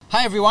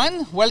Hi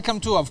everyone,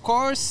 welcome to, of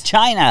course,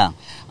 China.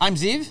 I'm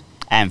Ziv.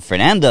 And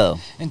Fernando.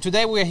 And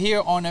today we're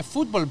here on a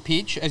football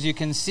pitch, as you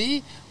can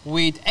see,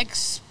 with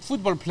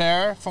ex-football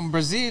player from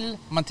Brazil,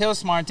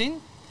 Mateus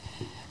Martin.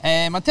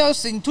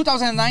 Mateus, in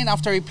 2009,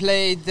 after he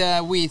played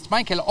with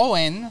Michael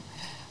Owen,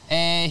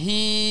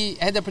 he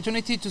had the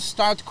opportunity to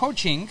start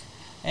coaching.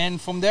 And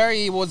from there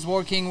he was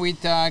working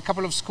with a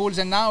couple of schools,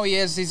 and now he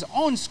has his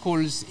own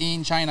schools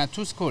in China,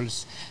 2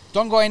 schools.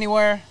 Don't go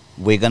anywhere.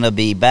 We're going to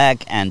be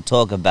back and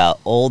talk about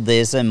all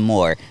this and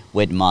more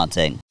with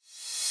Martin.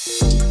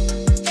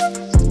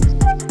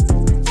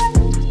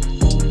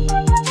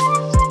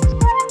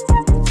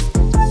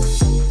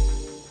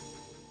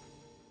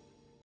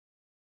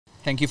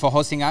 Thank you for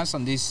hosting us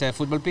on this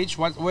football pitch.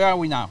 Where are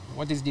we now?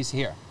 What is this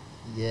here?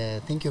 Yeah,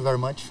 thank you very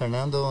much,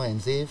 Fernando and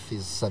Ziv.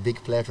 It's a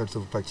big pleasure to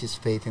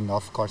participate in,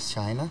 of course,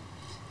 China.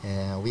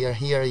 We are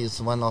here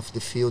is one of the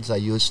fields I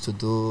used to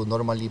do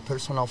normally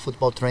personal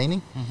football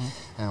training,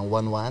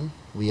 1-1.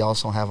 We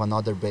also have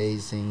another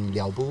base in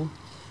Liaobu,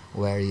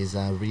 where is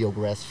a real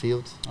grass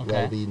field,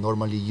 where we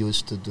normally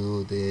used to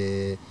do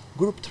the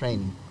group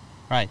training.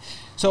 Right.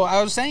 So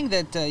I was saying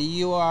that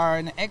you are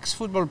an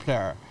ex-football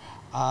player,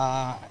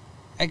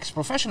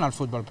 ex-professional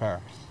football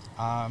player.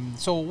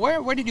 So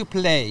where did you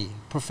play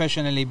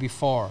professionally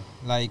before?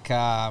 Like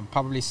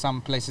probably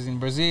some places in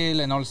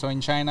Brazil and also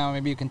in China.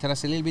 Maybe you can tell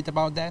us a little bit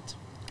about that?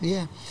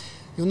 Yeah.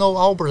 You know,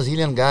 all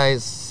Brazilian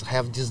guys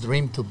have this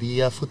dream to be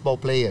a football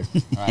player.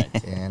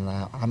 Right. And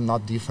I'm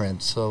not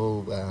different.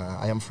 So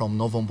I am from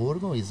Novo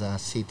Hamburgo, is a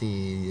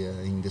city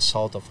in the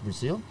south of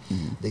Brazil,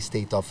 the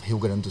state of Rio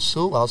Grande do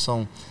Sul.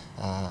 Also,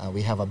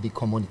 we have a big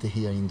community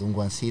here in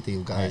Dongguan City,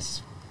 you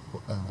guys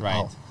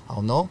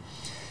all know.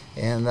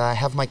 And I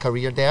have my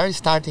career there,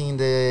 starting in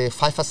the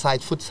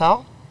five-a-side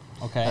futsal.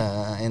 Okay.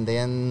 And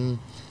then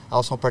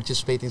also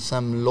participate in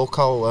some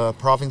local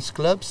province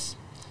clubs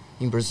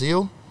in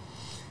Brazil.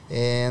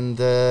 And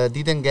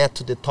didn't get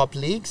to the top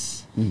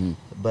leagues,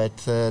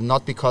 but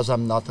not because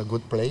I'm not a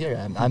good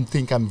player. I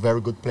think I'm a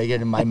very good player,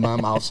 and my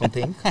mom also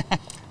think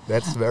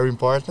that's very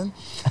important.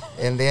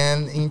 And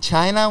then in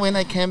China, when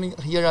I came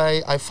here,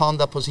 I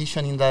found a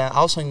position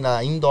also in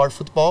the indoor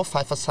football,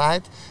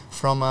 five-a-side,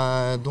 from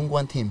a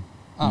Dongguan team.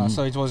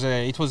 So it was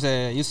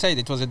a. You said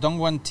it was a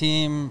Dongguan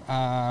team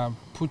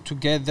put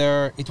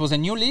together. It was a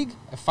new league,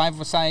 a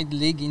five-a-side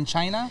league in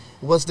China.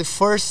 It was the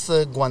first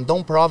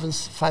Guangdong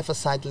province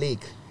five-a-side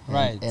league.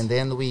 Right. And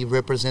then we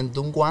represent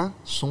Dongguan,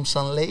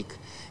 Songsan Lake,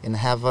 and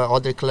have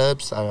other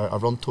clubs,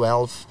 around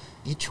 12,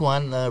 each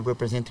one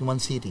representing one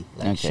city,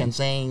 like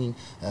Shenzhen,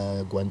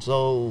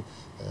 Guangzhou,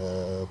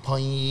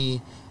 Panyi,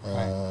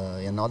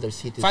 and other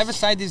cities.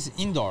 Five-a-side is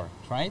indoor,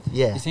 right?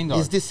 Yeah, it's indoor.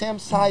 It's the same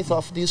size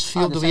of this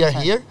field we are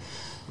here,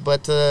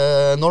 but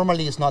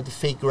normally it's not the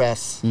fake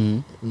grass.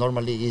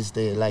 Normally it's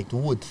the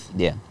wood.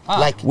 Yeah.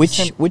 Like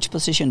which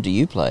position do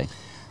you play?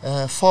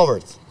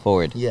 Forward.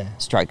 Forward. Yeah.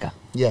 Striker.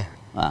 Yeah.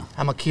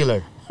 I'm a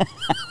killer.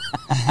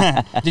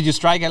 Did you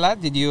strike a lot?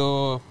 Did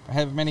you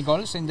have many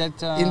goals in that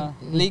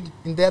league?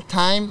 In that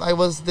time, I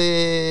was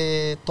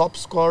the top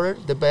scorer,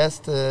 the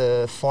best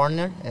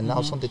foreigner, and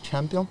also the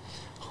champion,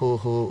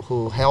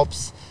 who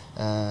helps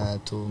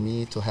to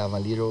me to have a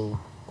little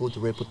good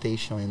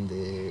reputation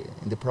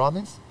in the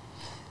province.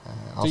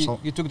 So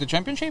you took the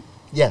championship?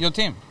 Yeah. Your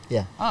team?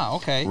 Yeah.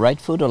 Okay. Right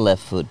foot or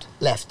left foot?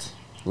 Left.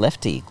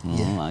 Lefty.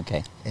 Yeah.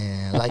 Okay.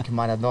 Like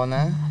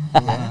Maradona.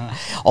 Yeah.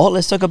 Oh,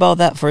 let's talk about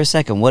that for a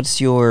second.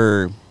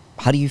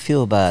 How do you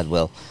feel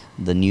about,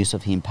 the news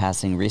of him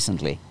passing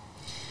recently?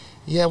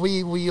 Yeah,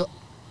 we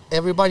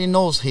everybody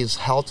knows his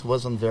health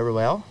wasn't very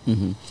well.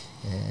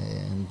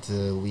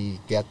 And we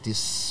get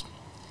this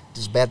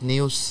bad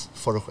news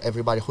for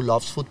everybody who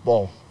loves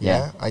football.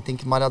 Yeah. I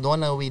think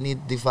Maradona, we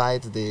need to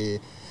divide the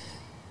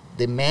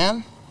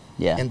man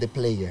and the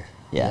player.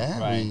 Yeah.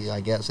 Right. I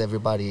guess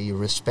everybody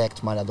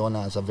respect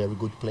Maradona as a very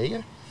good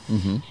player.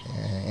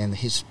 And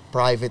his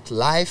private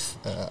life,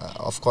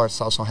 of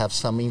course, also have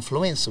some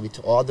influence with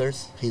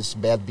others, his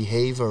bad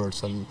behavior or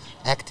some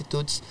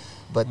attitudes.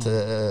 But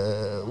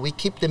we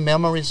keep the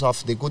memories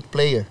of the good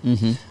player.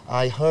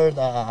 I heard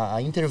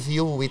an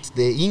interview with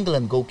the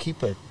England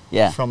goalkeeper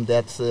from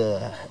that...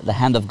 the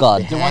hand of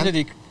God. The one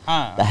that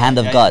the hand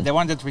of God. The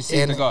one that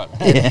received the God.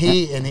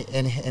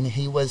 And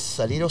he was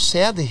a little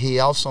sad. He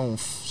also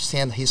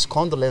sent his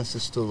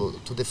condolences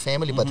to the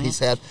family, but he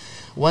said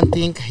one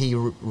thing he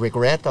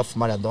regret of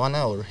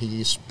Maradona, or he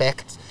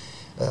expect,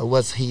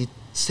 was he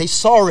say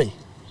sorry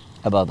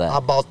about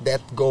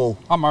that goal.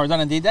 Oh,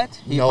 Maradona did that?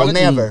 No,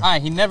 never.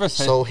 He never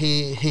said. So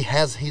he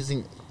has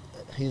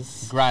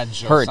his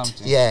grudge or hurt.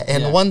 something. Yeah,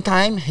 and one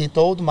time he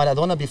told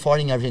Maradona, before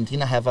in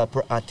Argentina have a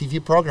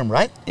TV program,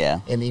 right? Yeah.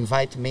 And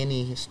invite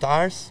many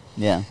stars.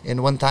 Yeah.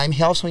 And one time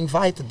he also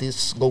invited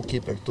this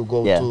goalkeeper to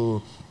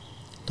go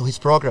to his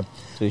program.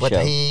 But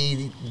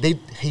he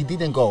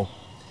didn't go.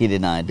 He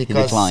denied. Because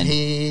he declined.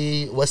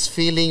 He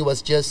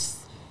was just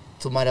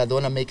to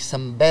Maradona make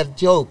some bad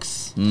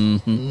jokes,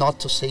 not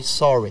to say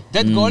sorry.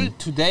 That goal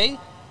today,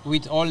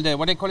 with all the,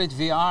 what they call it,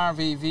 VAR,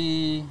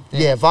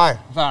 VAR.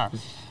 VAR.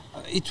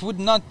 it would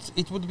not.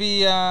 It would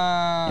be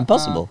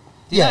Impossible.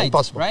 Yeah, denied,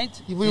 impossible. Right?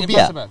 It will be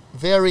Impossible.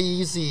 very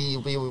easy.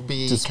 We will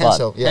be To spot.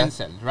 cancelled. Yeah.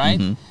 Cancelled, right?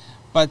 Mhm.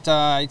 But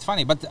it's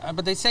funny. But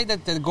they say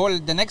that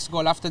the next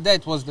goal after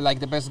that was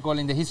the best goal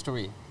in the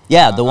history.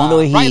 Yeah, the one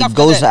where he right after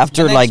goes that,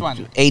 after the like next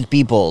one. 8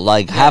 people,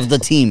 like half the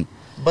team.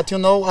 But you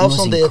know, was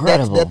also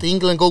incredible. that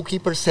England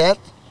goalkeeper said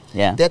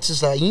Yeah. that is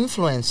the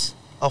influence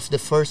of the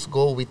first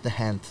goal with the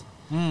hand.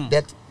 Mm.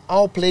 That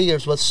all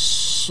players was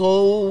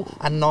so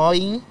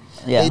annoying.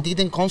 Yeah. They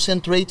didn't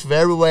concentrate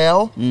very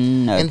well.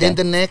 Mm, And then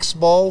okay. the next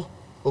ball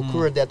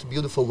occurred, that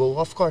beautiful goal.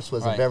 Of course,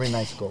 was a Right. very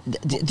nice goal.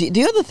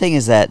 The other thing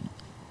is that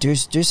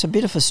there's a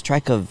bit of a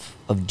strike of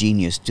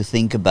genius to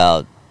think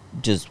about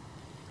just,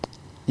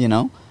 you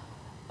know,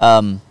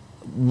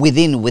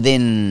 within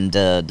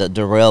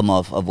the realm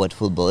of what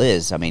football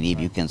is. I mean, if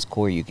you can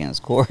score, you can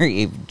score.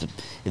 If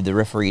the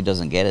referee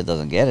doesn't get it,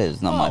 doesn't get it.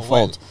 It's not Oh, my well.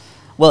 fault.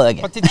 Well,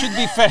 again, But it should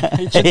be fair.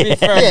 It should be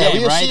fair Yeah,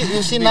 game, you right? see, It you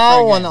should see be now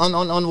fair on,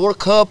 game. on World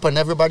Cup, and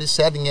everybody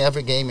said in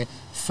every game,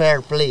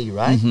 fair play,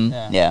 right? mhm,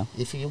 Yeah. yeah.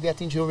 If you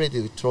get injured,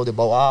 you throw the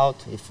ball out.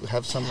 If you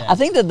have some, Yeah. I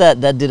think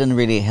that didn't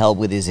really help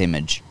with his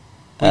image.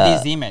 With Uh,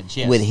 his image,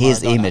 yes. with his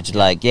Maradona. image,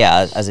 like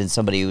as in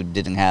somebody who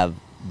didn't have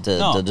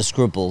No. the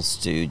scruples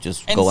to just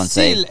and go and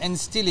still, say, and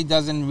still, it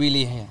doesn't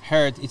really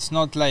hurt. It's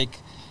not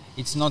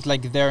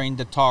like they're in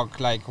the talk.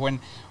 Like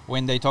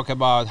when they talk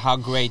about how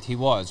great he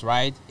was,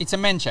 right? It's a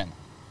mention,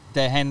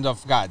 the hand of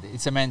God.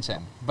 It's a mention,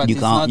 but you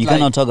it's can't not you like,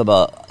 cannot talk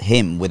about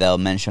him without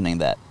mentioning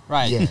that.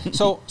 right. Yeah.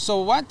 So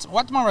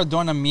what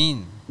Maradona mean?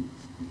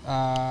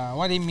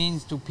 What he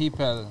means to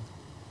people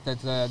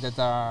that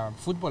are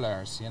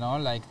footballers, you know,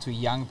 like to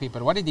young people.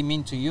 What did he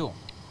mean to you?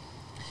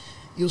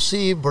 you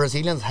see,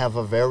 Brazilians have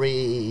a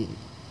very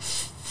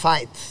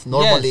fight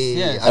normally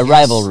yes. A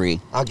rivalry.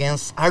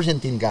 against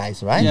Argentine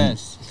guys, right?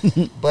 Yes.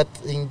 But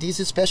in this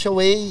special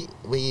way,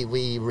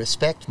 we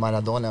respect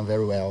Maradona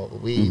very well.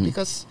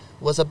 Because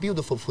it was a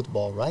beautiful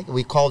football, right?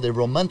 We call it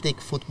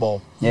romantic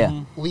football. Yeah,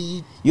 Mhm. We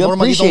you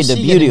normally appreciate don't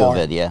the see beauty anymore,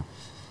 of it. Yeah,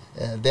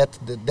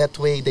 that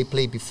way they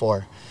played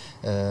before.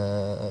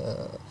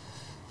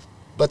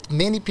 But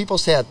many people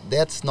said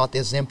that's not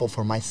example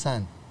for my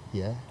son.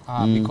 Yeah.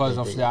 Because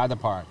of the other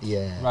part.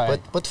 Yeah, Right.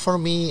 but for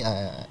me,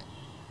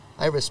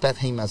 I respect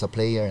him as a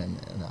player, and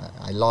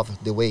I love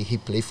the way he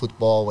play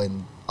football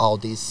and all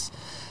this.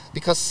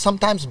 Because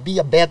sometimes be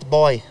a bad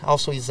boy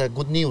also is a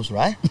good news,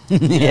 right?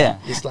 yeah.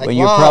 It's like When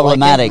you're wow,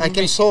 problematic, I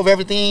can solve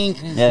everything.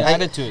 It's Yeah. the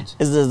attitude.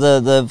 is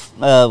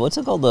the what's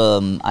it called,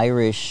 the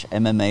Irish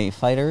MMA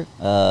fighter,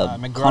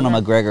 McGregor? Conor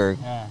McGregor.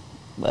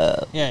 Yeah.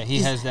 Yeah,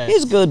 he has that.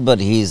 He's good, but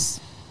he's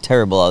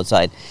terrible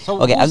outside.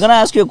 So Okay, I'm who's- gonna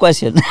ask you a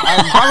question.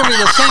 Probably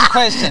the same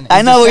question. I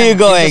It's know the where same- you're it's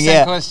the going. same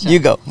Yeah, question. you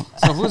go.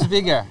 So who's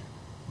bigger,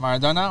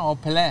 Maradona or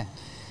Pelé?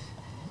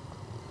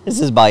 This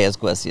is biased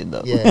question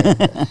though.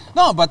 Yeah.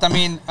 No, but I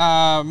mean,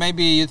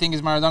 maybe you think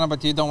it's Maradona,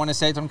 but you don't want to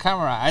say it on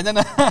camera. I don't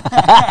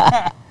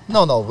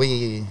know. no,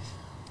 me.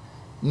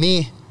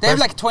 They have pers-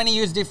 like 20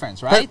 years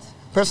difference, per- right?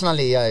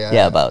 personally,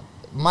 Yeah, about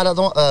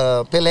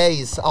Maradona, Pelé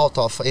is out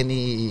of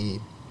any,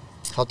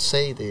 how to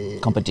say the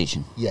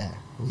competition. Yeah,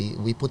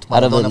 we put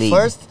Out of the Maradona league.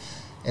 first,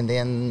 and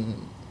then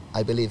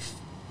I believe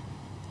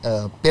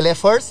Pelé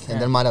first, and Yeah.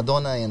 then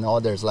Maradona and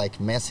others like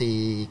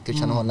Messi,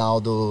 Cristiano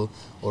Ronaldo,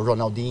 or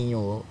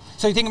Ronaldinho.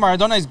 So you think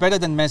Maradona is better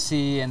than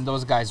Messi and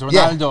those guys? Yeah.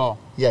 Ronaldo.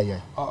 Yeah.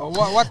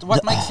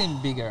 What makes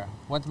him bigger?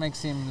 What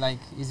makes him like?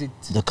 Is it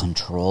The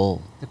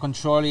control. the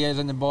control he has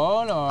on the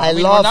ball, or I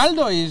mean, love-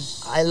 Ronaldo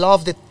is? I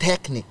love the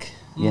technique.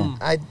 Yeah.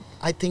 Mm.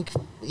 I think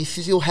if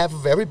you have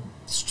a very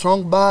strong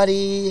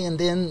body, and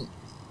then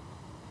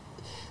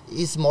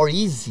it's more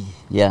easy.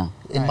 Yeah.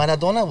 And Right.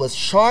 Maradona was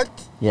short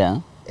Yeah.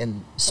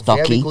 and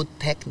Stocky. very good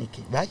technique,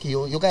 right?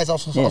 You guys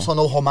also Yeah. also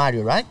know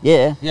Romario, right?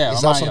 Yeah. Yeah,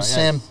 It's Romario, also the yes.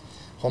 same.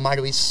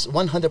 Romario is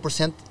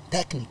 100%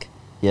 technique.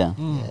 Yeah.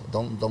 Mm. Yeah,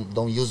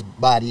 don't use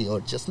body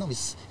or just no.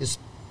 It's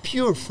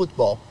pure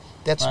football.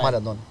 That's Right.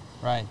 Maradona.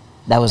 Right.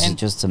 That was And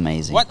just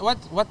amazing.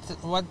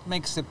 What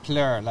makes a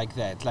player like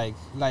that?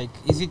 Like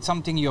is it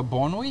something you're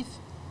born with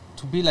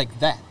to be like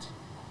that,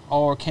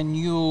 or can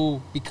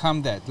you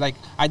become that? Like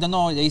I don't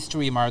know the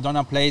history.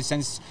 Maradona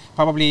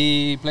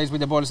probably plays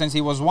with the ball since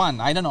he was one.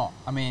 I don't know.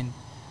 I mean,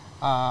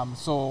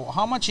 so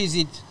how much is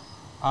it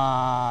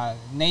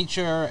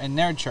nature and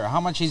nurture? How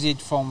much is it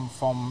from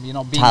being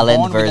Talent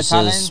born with the versus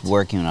talent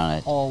working on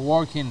it. or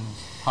working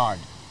hard?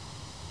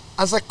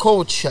 As a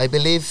coach, I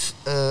believe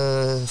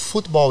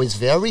football is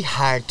very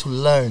hard to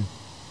learn.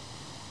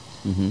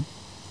 Hmm.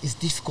 It's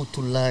difficult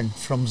to learn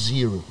from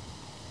zero.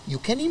 You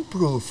can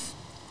improve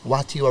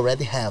what you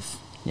already have.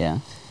 Yeah.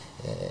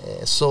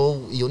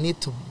 So you need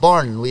to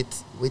born with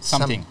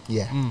Something. some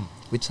Mm.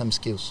 with some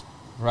skills.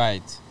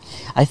 Right.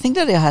 I think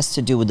that it has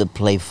to do with the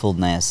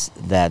playfulness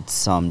that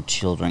some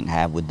children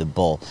have with the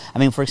ball. I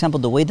mean, for example,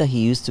 the way that he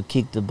used to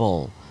kick the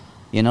ball,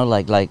 you know,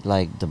 like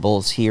the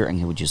ball's here and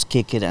he would just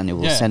kick it and it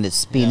will Yeah, send it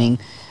spinning.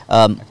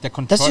 Like the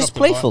control That's of just the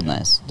ball,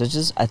 playfulness. That's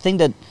just. I think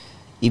that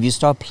if you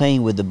start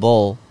playing with the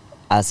ball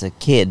as a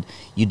kid,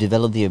 you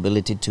develop the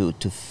ability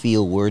to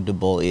feel where the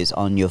ball is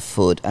on your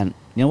foot, and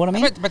you know what I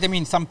mean? But I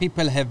mean, some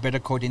people have better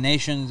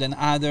coordination than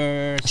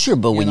others. Sure,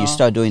 but when you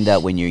start doing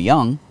that when you're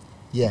young,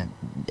 Yeah.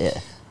 yeah.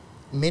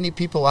 Many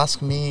people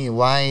ask me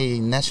why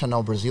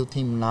national Brazil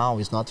team now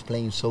is not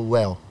playing so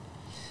well.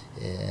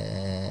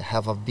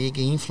 Have a big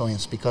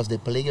influence because the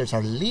players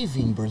are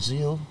leaving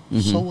Brazil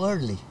so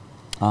early.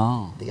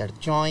 Oh. They are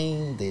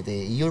joining the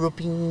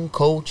European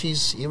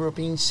coaches,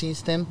 European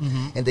system,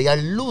 and they are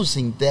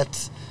losing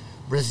that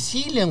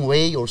Brazilian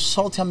way or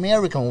South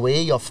American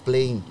way of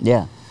playing.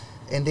 Yeah.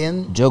 And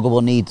then Jogo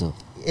bonito.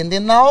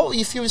 now,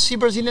 if you see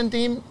Brazilian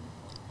team,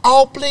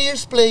 all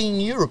players play in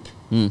Europe.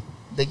 Mm.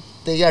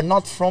 They are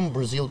not from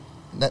Brazil.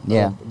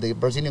 Yeah. The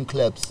Brazilian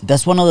clubs.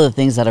 That's one of the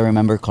things that I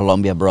remember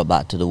Colombia brought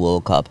back to the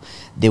World Cup.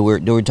 They were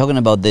talking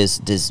about this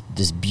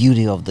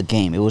beauty of the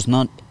game. It was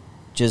not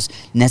just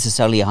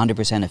necessarily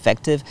 100%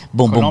 effective.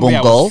 Boom, boom, Colombia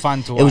boom, goal. was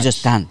fun to It was watch.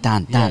 just tan,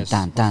 tan, tan, Yes,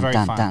 tan, tan, very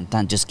tan, fun. tan,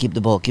 tan. Just keep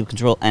the ball, keep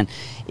control, and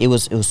it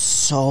was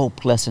so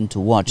pleasant to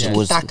watch. Yes. It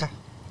was, Taka,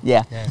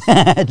 yeah.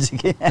 Yes.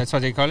 That's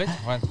what they call it?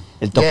 What?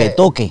 El toque Yeah.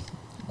 toque.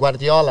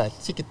 Guardiola,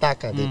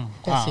 tiki-taka,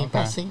 Okay.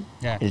 passing.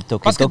 Yeah. El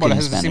toque Basketball toque in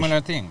has a Spanish. similar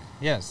thing.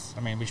 Yes.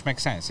 I mean, which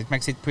makes sense. It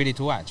makes it pretty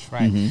to watch,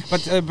 right? Mhm.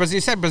 But Brazil,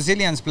 you said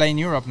Brazilians play in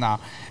Europe now.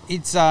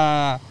 It's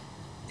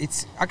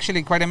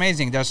actually quite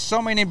amazing. There's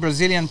so many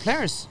Brazilian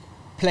players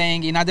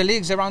playing in other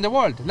leagues around the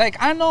world, like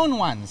unknown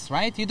ones,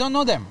 right? You don't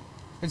know them.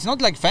 It's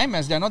not like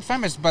famous. They're not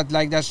famous, but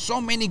like there's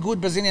so many good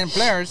Brazilian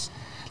players.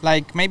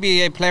 Like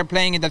maybe a player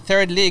playing in the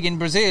third league in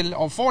Brazil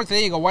or fourth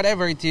league or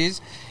whatever it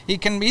is, he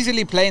can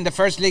easily play in the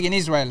first league in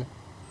Israel.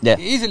 Yeah.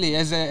 Easily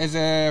as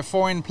a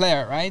foreign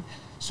player, right?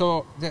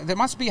 So there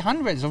must be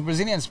hundreds of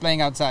Brazilians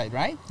playing outside,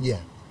 right? Yeah.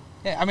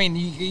 Yeah, I mean,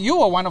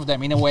 you are one of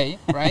them in a way,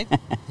 right?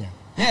 Yeah.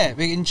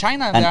 Yeah, in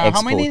China, An there are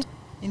how many export.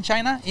 in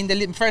China in the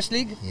first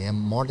league? Yeah,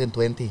 more than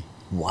 20.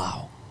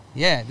 Wow.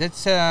 Yeah,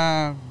 that's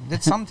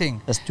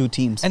something. That's 2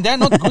 teams. And they're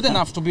not good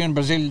enough to be on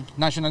Brazil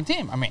national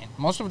team. I mean,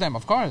 most of them,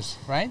 of course,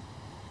 right?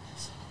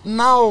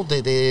 Now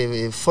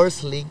the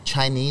first league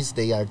Chinese,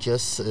 they are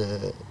just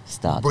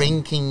Starting.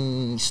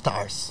 bringing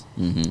stars.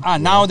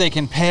 Now they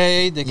can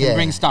pay, they can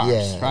bring stars,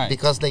 yeah, right?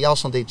 because they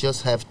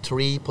just have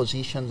 3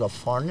 positions of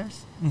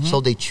foreigners,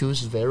 so they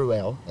choose very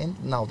well, and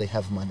now they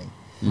have money.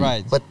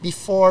 Right. But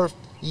before,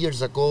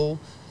 years ago,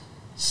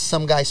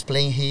 some guys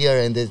playing here,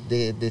 and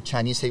the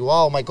Chinese say,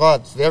 "Wow, my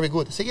God, very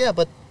good." I say, "Yeah,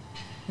 but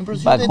in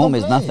Brazil Back they home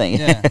don't is play. nothing.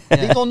 Yeah,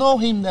 They yeah. don't know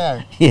him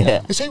there." Yeah.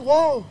 They say,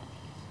 "Wow."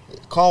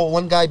 Call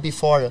one guy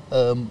before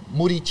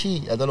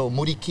Muriqi. I don't know.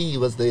 Muriqi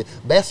was the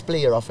best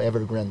player of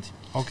Evergrande.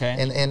 Okay.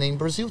 And in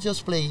Brazil,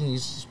 just playing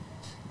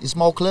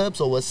small clubs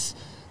or was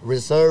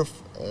reserve.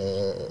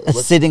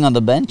 Was, Sitting on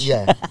the bench.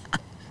 yeah.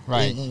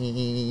 Right.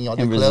 In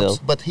other In clubs, Brazil.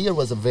 but here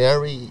was a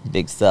very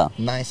Big stuff.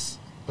 nice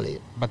player.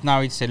 But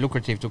now it's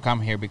lucrative to come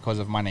here because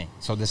of money,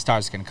 so the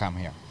stars can come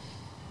here.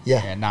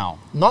 Yeah. Now.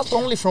 Not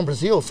only from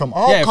Brazil, from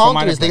all Yeah, from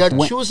countries, other they are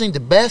places. choosing the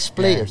best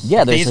players.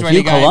 Yeah, The there's a Israeli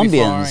few guy before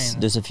Colombians.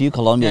 and- There's a few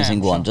Colombians Yeah,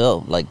 in sure.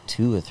 Guangzhou, like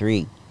 2 or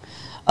 3.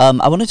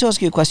 I wanted to ask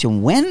you a question.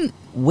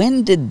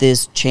 When did this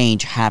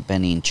change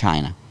happen in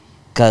China?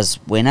 Because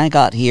when I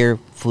got here,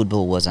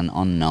 football was an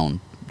unknown.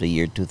 The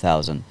year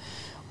 2000.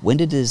 When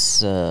did this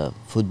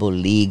football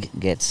league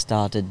get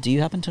started? Do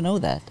you happen to know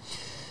that?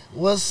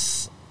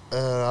 Was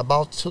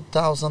about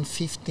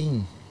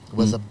 2015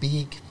 was a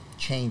big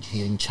change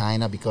here in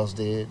China because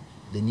the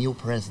new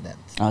president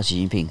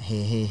Xi Jinping.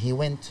 he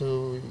went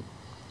to,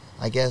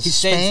 I guess, He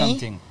said Spain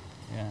something.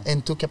 Yeah.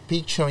 and took a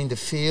picture in the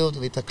field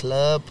with a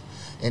club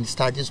and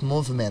started this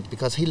movement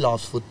because he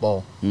loves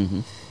football.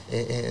 Hmm.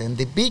 And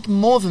the big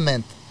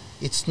movement,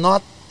 it's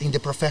not in the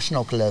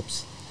professional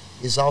clubs,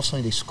 it's also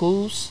in the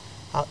schools,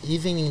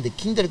 even in the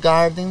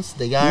kindergartens.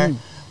 They are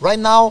right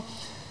now.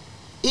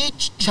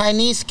 Each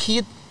Chinese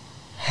kid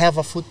have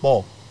a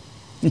football,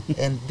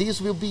 and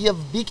this will be a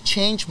big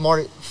change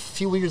more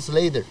few years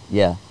later.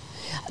 Yeah.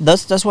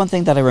 That's one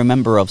thing that I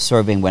remember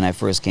observing when I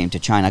first came to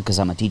China, because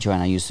I'm a teacher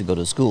and I used to go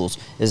to schools,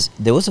 is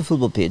there was a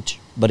football pitch,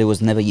 but it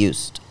was never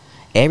used.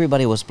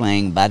 Everybody was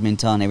playing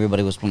badminton,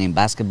 everybody was playing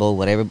basketball,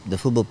 whatever. The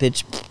football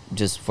pitch,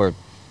 just for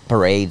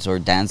parades or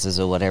dances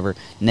or whatever,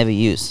 never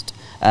used.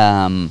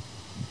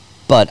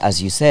 But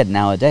as you said,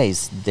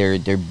 nowadays, they're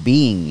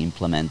being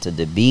implemented,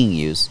 they're being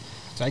used.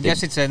 So I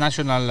guess it's a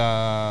national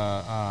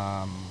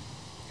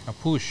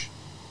push,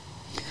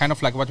 kind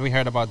of like what we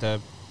heard about the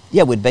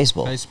Yeah, with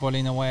baseball. baseball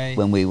in a way.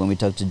 When we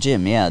talked to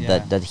Jim, Yeah.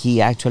 that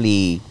he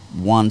actually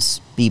wants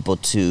people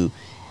to,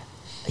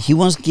 he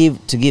wants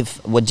to give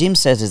what Jim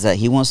says is that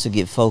he wants to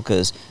give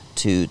focus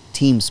to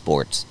team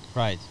sports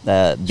Right.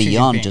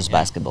 beyond Jinping, just yeah.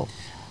 basketball.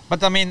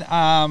 But I mean,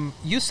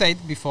 you said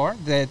before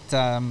that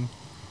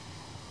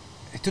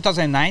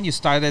 2009 you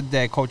started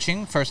the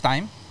coaching first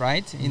time,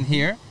 right, in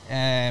here,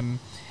 and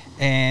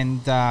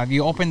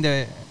you opened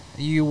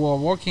you were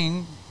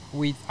working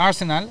with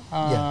Arsenal,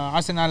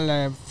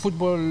 Arsenal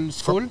football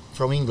school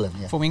From England,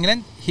 yeah. from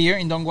England here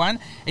in Dongguan,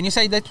 and you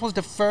say that was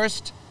the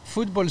first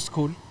football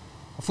school,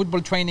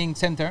 football training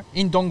center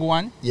in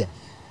Dongguan. Yeah.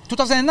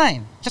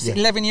 2009, just Yeah.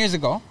 11 years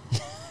ago,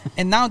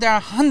 and now there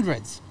are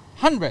hundreds,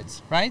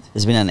 right?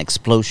 There's been an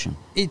explosion.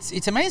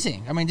 It's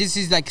amazing. I mean, this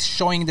is like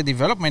showing the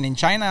development in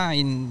China.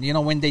 In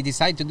when they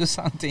decide to do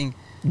something,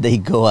 They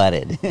go at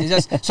it. it's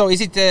just, so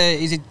is it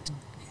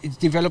it's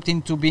developed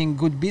into being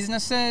good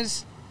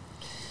businesses?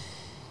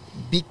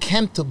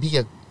 Became to be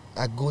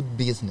a good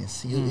business.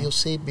 You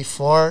see,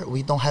 before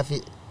we don't have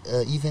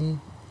even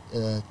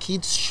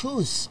kids'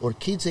 shoes or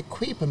kids'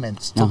 equipment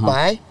to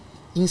buy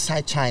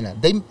inside China.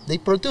 They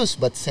produce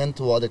but send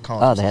to other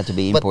countries. Oh, they had to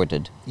be But-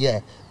 imported. Yeah,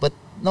 but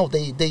no,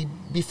 they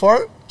before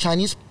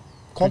Chinese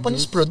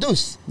companies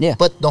produce, Yeah.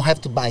 but don't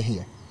have to buy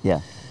here. Yeah.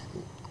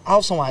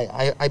 Also,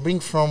 I bring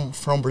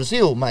from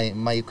Brazil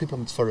my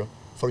equipment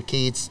for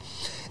kids,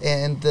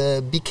 and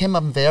became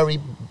a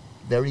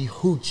very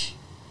huge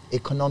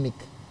economic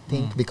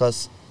thing because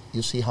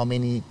you see how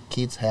many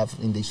kids have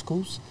in the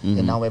schools,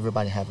 and now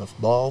everybody have a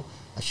ball,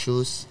 a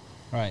shoes,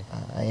 Right,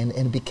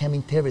 and became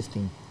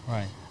interesting.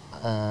 right.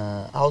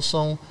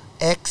 Also,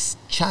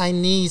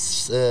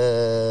 ex-Chinese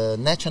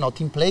national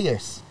team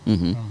players,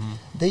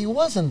 they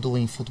wasn't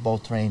doing football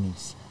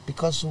trainings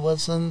because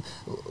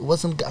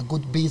wasn't a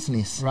good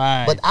business.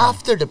 Right, But right.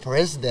 after the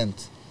president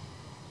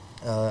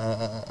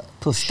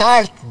Push.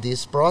 start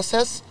this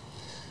process,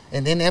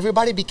 and then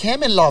everybody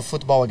became in love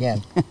football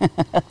again.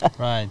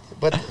 Right.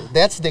 But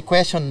that's the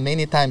question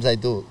many times I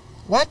do.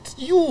 What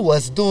you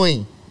was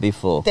doing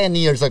Before. 10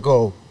 years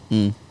ago?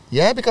 Mm.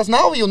 Yeah, because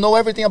now you know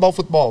everything about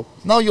football.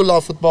 Now you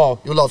love football.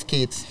 You love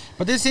kids.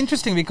 But it's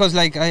interesting because,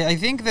 like, I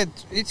think that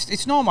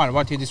it's normal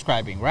what you're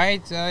describing,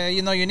 right?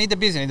 You need a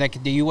business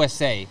like the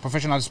USA,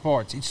 professional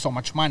sports. It's so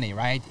much money,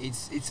 right?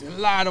 It's a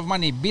lot of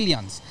money,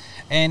 billions,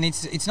 and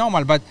it's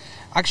normal. But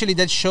actually,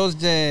 that shows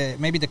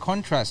maybe the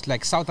contrast,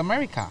 like South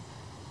America,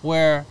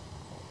 where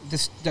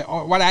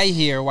what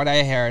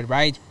I heard,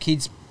 right?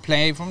 Kids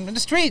play from the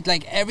street,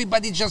 like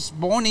everybody just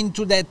born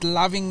into that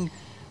loving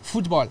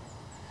football.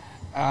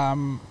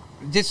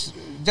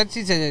 That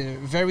is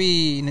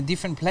in a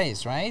different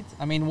place, right?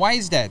 I mean, why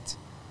is that?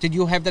 Did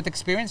you have that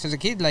experience as a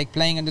kid, like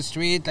playing on the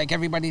street, like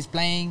everybody's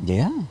playing?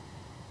 Yeah.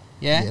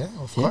 Yeah.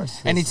 Of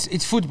course. And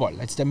it's football.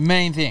 It's the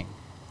main thing.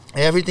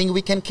 everything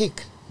we can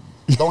kick.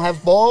 Don't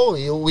have ball.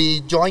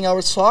 We join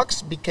our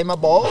socks, became a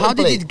ball. How and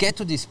did play. it get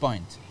to this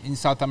point in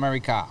South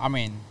America? I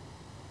mean,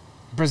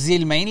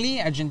 Brazil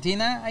mainly,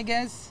 Argentina, I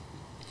guess.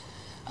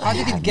 How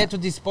did it get to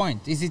this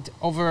point? Is it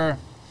over?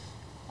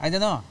 I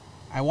don't know.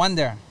 I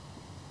wonder.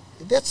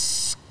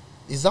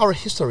 Is our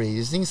history.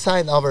 It's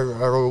inside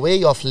our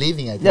way of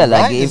living. I think. Yeah,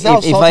 like right? if It's our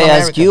I South ask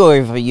America. you or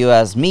if you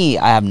ask me,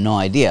 I have no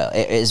idea.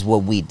 It's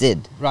what we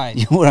did. Right.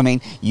 You know what I mean?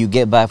 You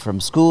get back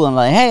from school and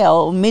like, hey,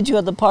 I'll meet you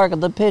at the park,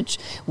 at the pitch.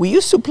 We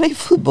used to play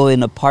football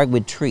in a park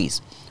with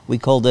trees. We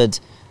called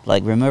it,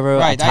 like, remember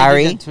Right, I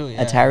Atari? did that too,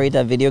 yeah. Atari,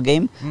 that video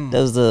game? Mm, That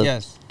was the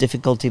yes.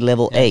 difficulty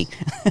level Yes.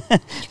 A.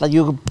 Like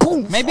you go,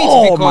 boom, Maybe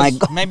oh my it's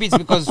God. maybe it's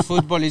because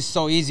football is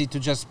so easy to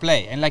just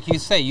play, and like you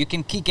say, you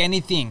can kick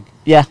anything,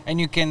 Yeah.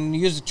 and you can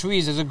use the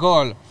trees as a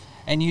goal,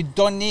 and you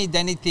don't need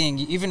anything.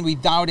 Even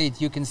without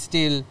it, you can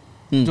still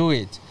do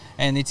it,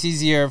 and it's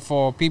easier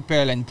for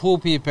people and poor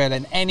people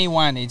and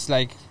anyone. It's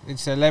like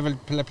it's a level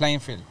playing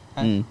field.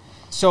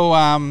 So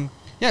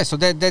yeah, so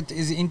that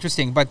is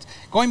interesting. But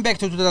going back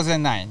to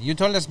 2009, you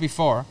told us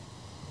before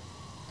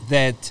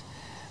that.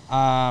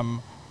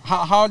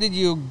 How did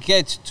you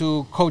get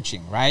to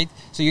coaching, right?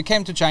 So you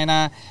came to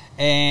China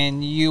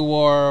and you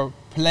were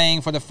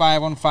playing for the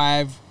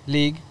 5-on-5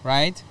 league,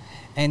 right?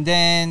 And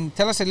then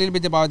tell us a little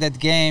bit about that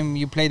game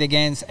you played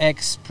against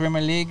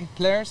ex-Premier League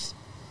players.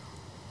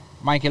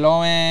 Michael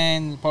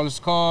Owen, Paul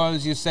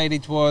Scholes, you said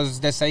it was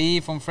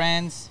Desailly from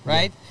France,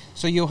 right?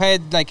 So you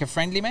had like a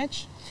friendly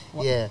match?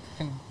 Yeah.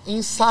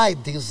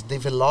 Inside this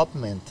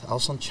development,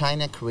 also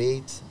China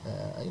creates,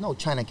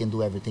 China can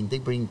do everything. They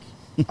bring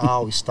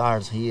all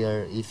stars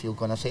here. If you're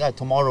going to say,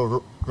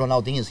 tomorrow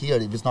Ronaldinho is here,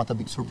 it's not a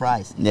big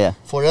surprise. Yeah.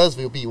 For us,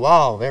 it will be,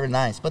 wow, very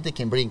nice. But they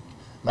can bring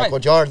Michael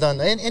Jordan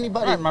and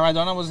anybody. Right,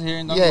 Maradona was here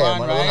in Don Yeah,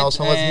 Juan, Maradona right?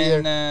 also was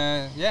here.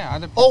 Yeah,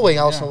 other people, Owen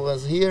yeah. also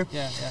was here.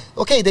 Yeah.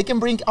 Okay, they can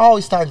bring all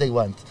stars they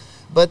want.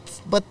 But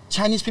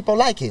Chinese people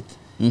like it.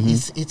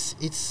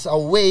 It's a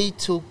way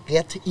to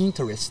get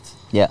interest.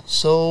 Yeah.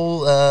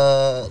 So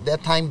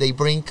that time they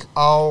bring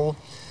all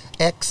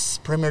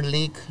ex-Premier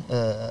League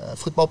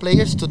football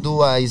players to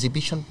do an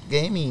exhibition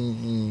game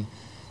in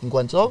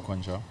Guangzhou.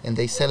 Guangzhou. And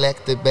they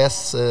select the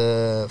best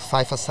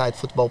five-a-side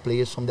football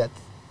players from that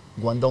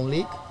Guangdong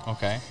League.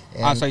 Okay.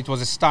 And- So it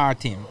was a star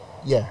team,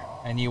 Yeah,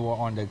 and you were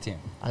on the team.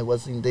 I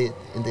was in the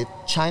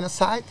China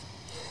side.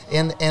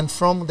 And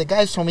from the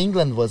guys from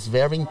England was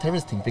very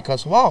interesting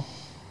because, wow,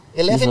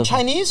 11 Jesus.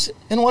 Chinese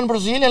and one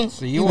Brazilian.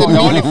 So you in were the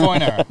middle. only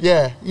foreigner.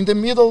 Yeah, in the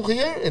middle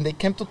here, and they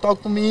came to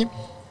talk to me.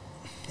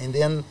 And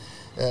then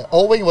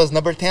Owen was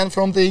number 10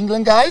 from the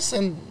England guys,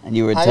 and And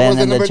you were I 10 was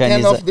the and the number 10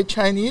 Chinese. of the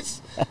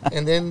Chinese.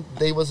 And then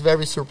they was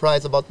very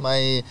surprised about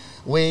my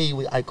way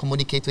I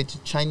communicate with the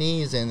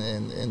Chinese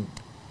and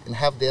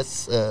have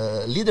this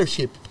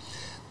leadership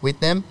with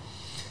them.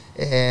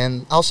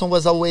 And also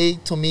was a way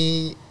to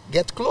me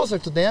get closer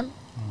to them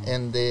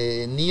And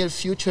the near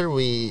future,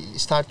 we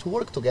start to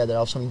work together.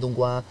 Also in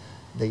Dongguan,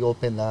 they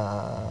opened,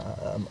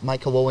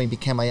 Michael Owen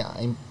became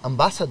an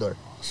ambassador.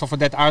 So for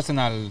that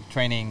Arsenal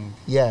training,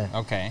 Yeah.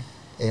 okay.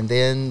 And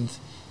then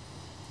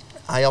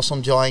I also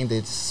joined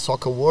the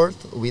soccer world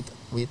with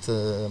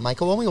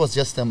Michael Owen. Was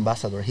just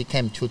ambassador. He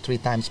came 2-3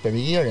 times per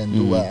year and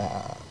do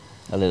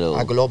A little.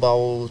 a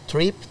global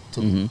trip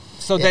to.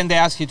 So Yeah. then they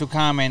ask you to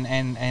come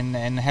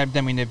and help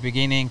them in the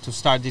beginning to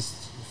start this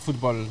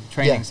football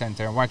training Yeah.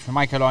 center, which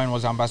Michael Owen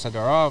was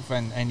ambassador of,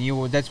 and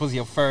you that was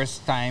your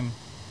first time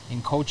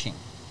in coaching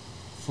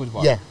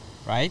football, Yeah.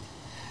 right?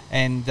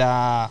 And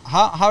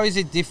how is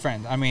it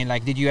different? I mean,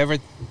 like, did you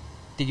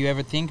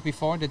ever think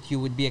before that you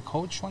would be a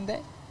coach one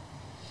day?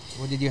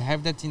 Or did you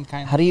have that in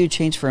kind How do you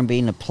change from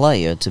being a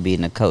player to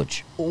being a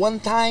coach? One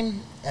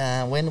time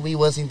when we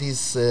was in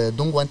this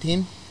Dongguan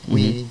team,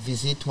 we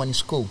visit one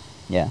school,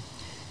 Yeah.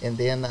 and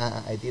then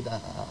I did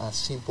a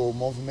simple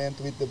movement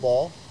with the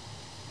ball,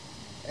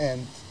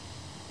 and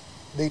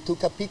they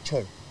took a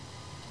picture.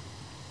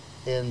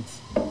 And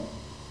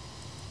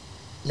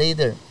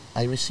later,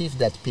 I received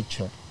that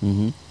picture,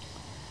 Mm-hmm.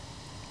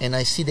 and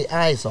I see the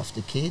eyes of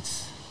the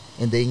kids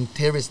and the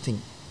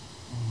interesting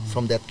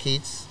from that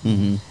kids,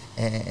 Mm-hmm.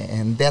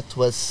 and that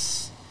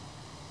was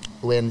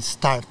when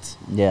start.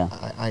 Yeah.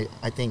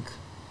 I think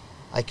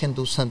I can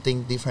do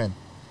something different,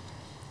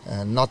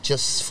 not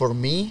just for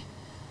me,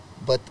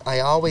 but I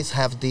always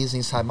have this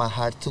inside my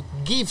heart to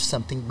give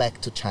something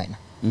back to China.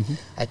 Mm-hmm.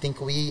 I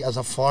think we, as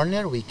a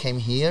foreigner, we came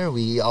here.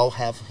 We all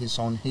have his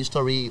own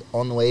history,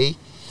 own way,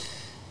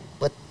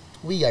 but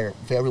we are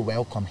very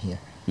welcome here.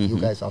 You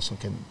Mhm. guys also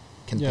can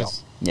tell.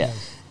 Yeah.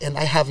 And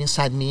I have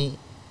inside me,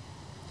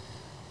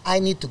 I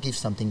need to give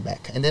something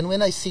back. And then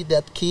when I see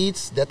that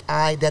kids,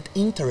 that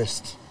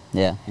interest,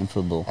 Yeah. In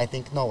football. I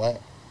think, no,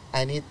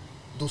 I need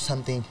to do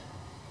something.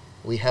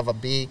 We have a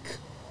big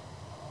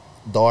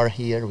door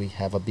here. We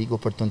have a big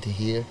opportunity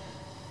here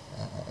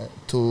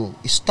to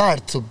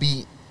start to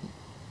be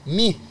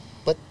me,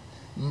 but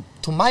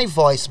to my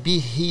voice be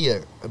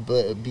here,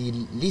 be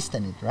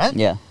listening, right?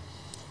 Yeah.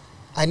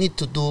 I need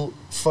to do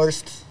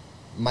first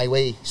my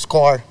way,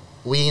 score,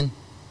 win,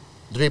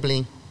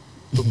 dribbling,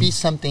 to be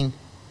something.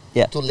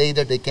 Yeah. To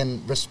later they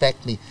can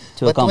respect me.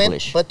 To but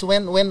accomplish.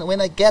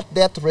 When I get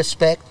that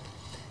respect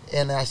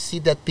and I see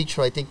that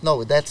picture, I think,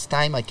 no, that's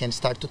time I can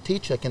start to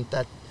teach. I can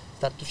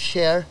start to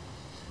share.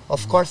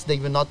 Of course, they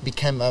will not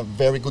become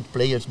very good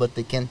players, but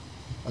they can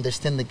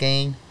understand the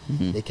game.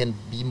 Mhm. They can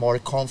be more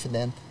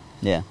confident,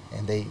 Yeah.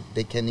 and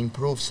they can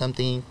improve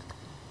something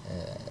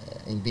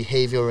in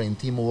behavior, in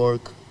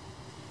teamwork,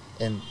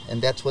 and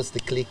that was the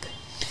click.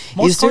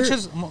 Most Is there-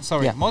 coaches,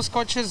 Yeah. most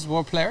coaches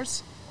were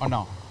players or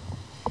no?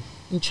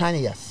 In China,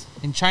 yes.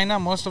 In China,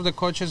 most of the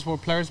coaches were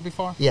players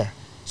before. Yeah.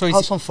 So it's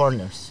Also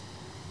foreigners.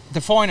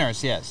 the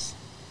foreigners, yes,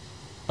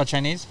 but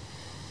Chinese.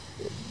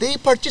 They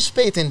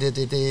participate in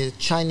the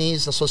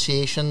Chinese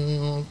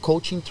Association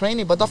coaching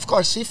training, but of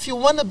course, if you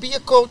want to be a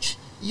coach,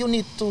 you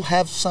need to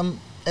have some,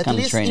 at Kind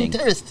of least, training.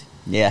 interest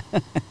Yeah.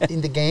 in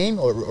the game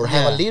or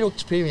have Yeah. a little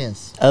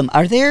experience.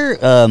 Are there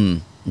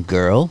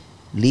girl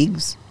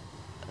leagues?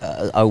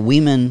 Are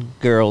women,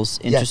 girls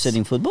interested Yes.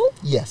 in football?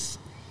 Yes.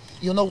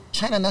 You know,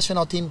 China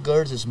national team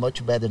girls is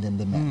much better than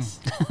the men's.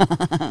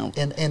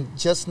 And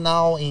just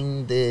now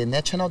in the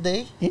National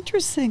Day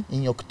Interesting.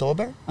 in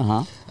October,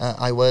 Uh-huh.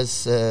 I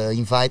was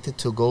invited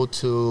to go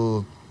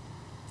to,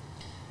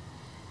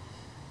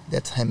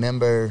 let's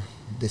remember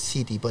the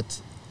city, but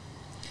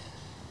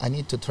I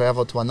need to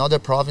travel to another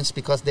province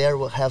because there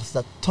will have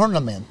a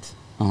tournament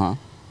Uh-huh.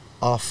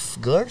 of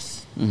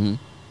girls, Mm-hmm.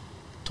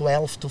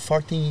 12 to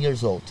 14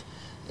 years old,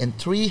 and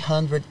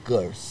 300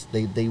 girls.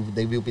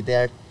 They will be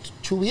there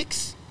 2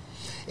 weeks,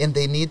 and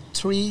they need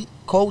 3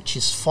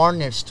 coaches,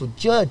 foreigners, to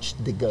judge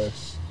the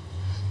girls.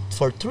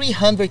 For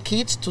 300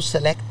 kids to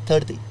select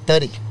 30.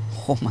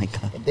 Oh my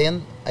God. And then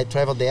I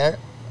traveled there.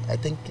 I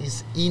think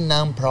it's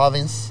Yunnan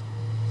province.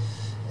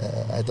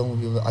 I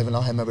will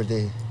not remember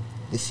the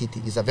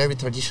city. It's a very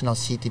traditional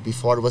city.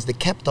 Before it was the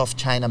capital of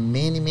China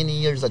many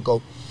years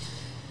ago.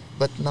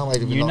 But now I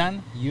will not.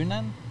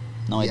 Yunnan,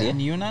 No Yeah. idea. in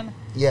Yunnan,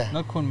 Yeah.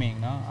 not Kunming,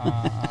 no.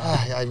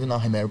 I will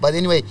not remember. But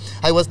anyway,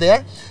 I was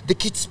there. The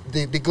kids,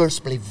 the girls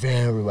play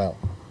very well.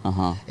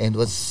 Uh-huh. And it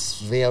was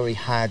very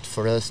hard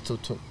for us to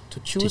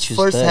choose. choose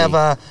First 30. have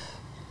a,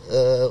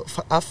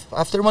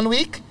 after 1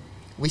 week,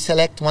 we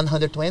select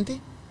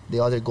 120. The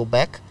other go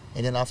back.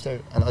 And then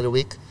after another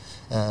week,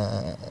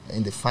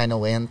 in the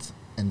final end,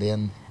 and then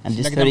And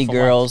these Select them 30 for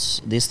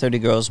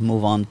what? girls,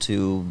 move on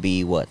to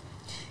be what?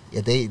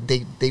 yeah,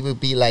 they will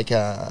be like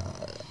a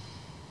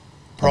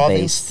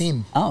province base.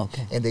 team. Oh,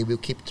 okay. And they will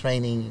keep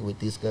training with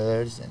these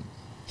girls. And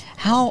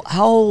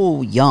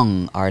How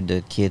young are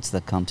the kids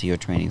that come to your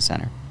training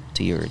center,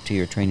 to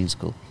your training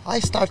school? I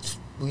start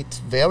with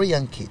very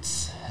young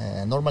kids.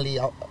 Normally,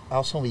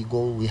 also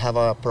we have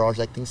a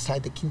project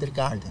inside the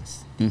kindergartens,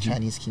 Mhm.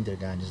 Chinese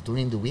kindergartens.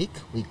 During the week,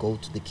 we go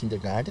to the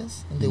kindergartens.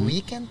 In the Mhm.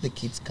 weekend, the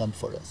kids come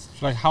for us.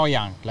 Like how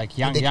young? Like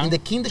young, in the young.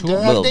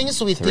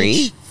 kindergartens, we 3,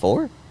 teach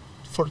 4?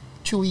 for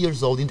 2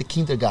 years old in the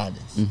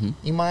kindergartens. Mhm.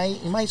 In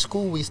my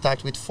school, we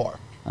start with 4.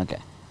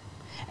 Okay.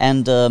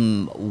 And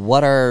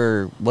what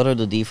are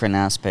the different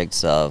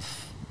aspects of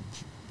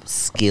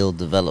skill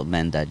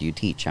development that you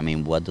teach? I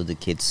mean, what do the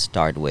kids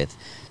start with?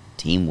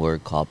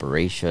 Teamwork,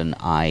 cooperation,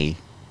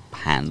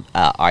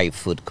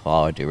 eye-foot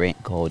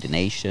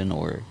coordination,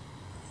 or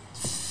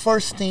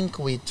First thing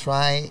we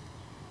try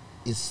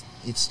is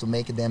to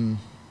make them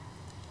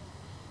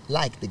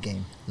like the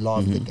game,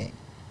 love the game.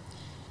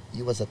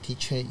 You as a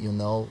teacher, you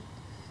know,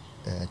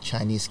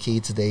 Chinese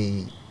kids,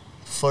 they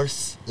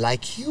first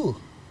like you,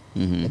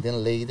 and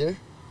then later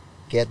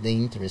get the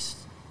interest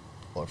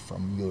or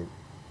from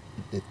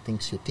the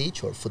things you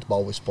teach, or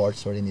football or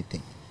sports or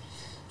anything.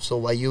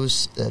 So I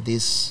use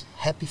this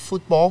happy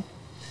football,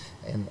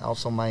 and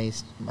also my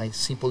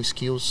simple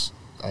skills.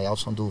 I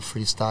also do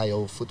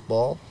freestyle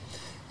football,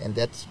 and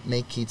that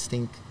make kids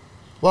think,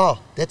 wow,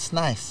 that's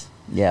nice.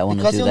 yeah, I want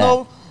to Because do you that.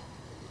 know,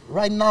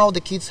 right now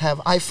the kids have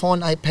iPhone,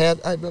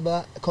 iPad, blah, blah,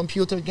 blah,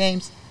 computer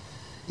games.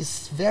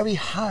 It's very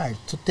hard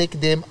to take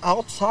them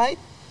outside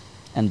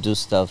And do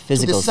stuff, to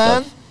physical the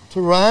sun stuff.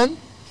 to run.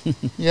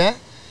 Yeah,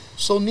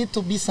 so need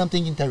to be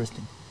something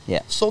interesting.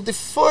 Yeah. So the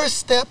first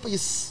step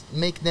is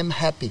make them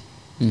happy.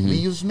 We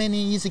use many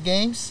easy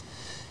games,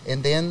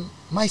 and then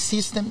my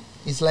system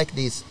is like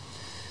this.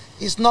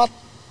 It's not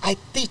I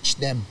teach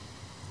them.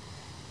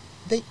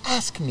 They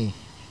ask me,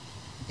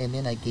 and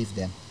then I give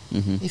them.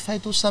 If I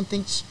do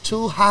something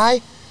too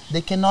high,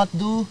 they cannot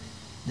do.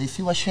 They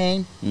feel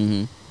ashamed.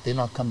 They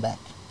not come back.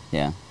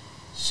 Yeah.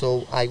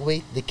 So I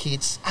wait. The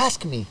kids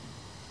ask me.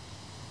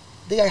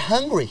 They are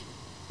hungry.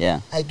 Yeah.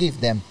 I give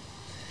them.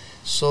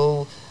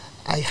 So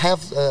I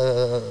have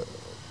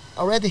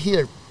already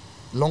here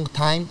long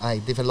time. I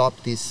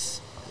developed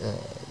this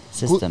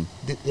System.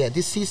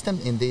 this system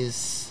and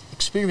this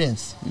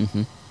experience.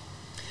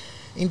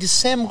 In the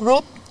same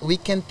group, we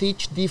can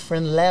teach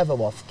different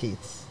level of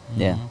kids.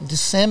 Yeah. The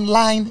same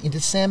line, in the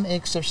same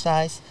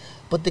exercise,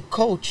 but the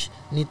coach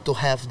need to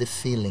have the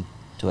feeling.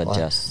 To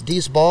adjust.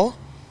 This ball,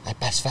 I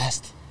pass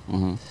fast.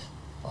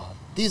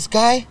 This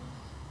guy,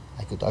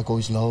 I go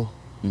slow.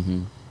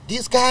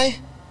 This guy,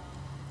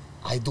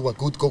 I do a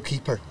good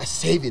goalkeeper. I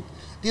save it.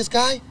 This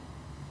guy,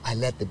 I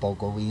let the ball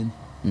go in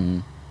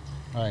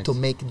Right. to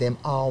make them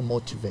all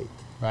motivate.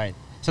 Right.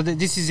 So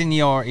this is in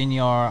your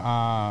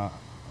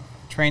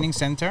training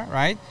center,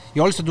 right?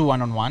 You also do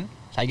one-on-one.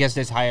 So I guess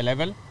that's higher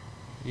level,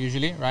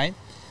 usually, right?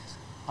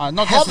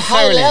 Not Have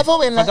high necessarily,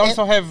 level and- but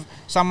also have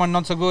someone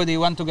not so good. You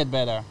want to get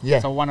better. Yeah.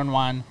 So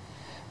one-on-one.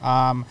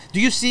 Do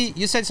you see?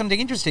 You said something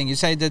interesting. You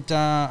said that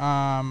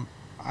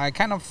I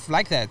kind of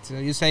like that.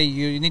 You say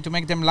you need to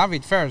make them love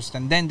it first,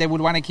 and then they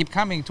would want to keep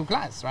coming to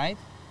class, right?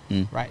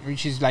 Right.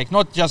 Which is like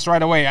not just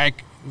right away.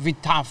 Like be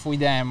tough with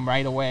them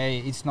right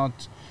away. It's not.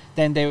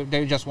 Then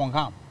they just won't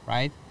come,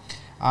 right?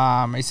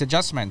 It's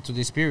adjustment to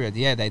this period.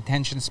 Yeah, the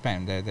attention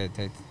span. They're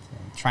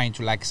trying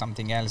to like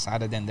something else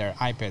other than their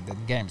iPad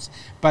and games.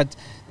 But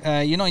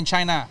in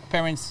China,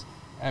 parents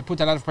put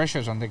a lot of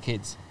pressures on their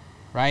kids,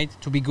 right?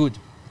 To be good,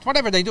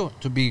 whatever they do,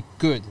 to be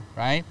good,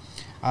 right?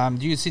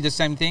 Do you see the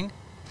same thing?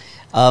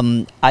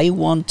 I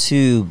want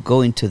to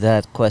go into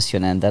that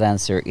question and that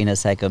answer in a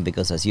second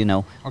because, as you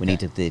know, we Okay. need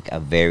to take a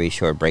very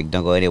short break.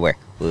 Don't go anywhere.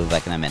 We'll be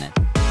back in a minute.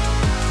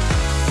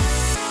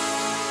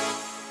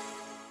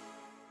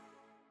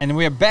 And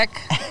we're back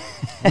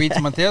with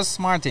Mateus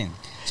Martin.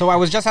 So I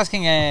was just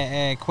asking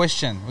a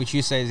question, which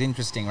you say is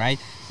interesting, right?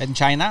 In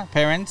China,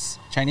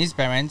 Chinese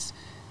parents,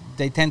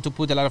 they tend to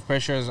put a lot of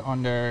pressures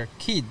on their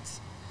kids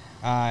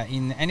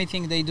in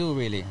anything they do,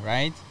 really,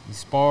 right?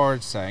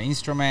 Sports,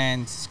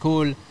 instruments,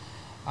 school.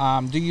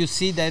 Do you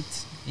see that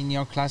in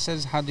your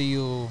classes?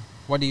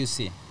 What do you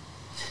see?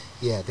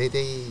 Yeah,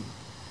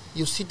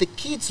 you see the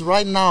kids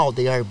right now,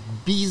 they are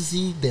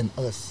busy than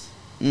us.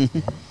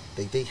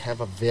 They have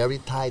a very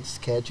tight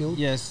schedule.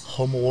 Yes.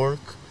 Homework,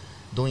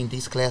 doing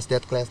this class,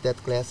 that class, that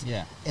class.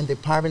 Yeah. And the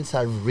parents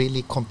are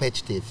really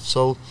competitive.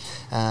 So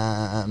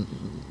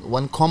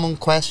one common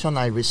question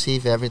I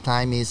receive every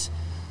time is,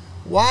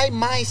 why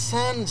my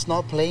son is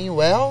not playing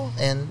well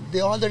and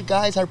the other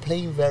guys are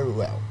playing very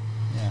well?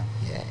 Yeah.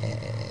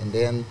 Yeah, and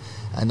then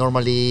I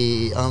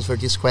normally answer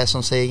this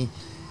question saying,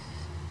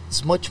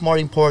 it's much more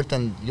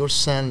important your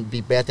son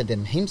be better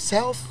than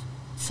himself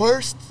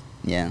first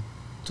Yeah.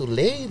 to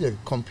later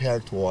compare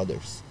to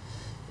others.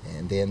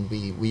 And then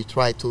we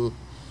try to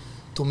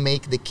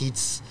make the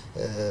kids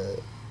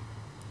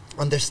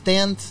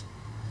understand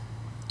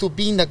to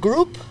be in a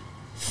group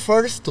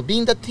first, to be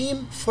in the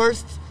team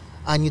first,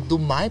 I need to do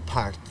my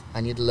part.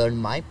 I need to learn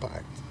my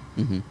part.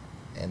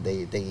 And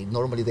they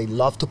normally they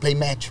love to play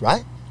match,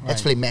 right?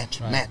 Let's play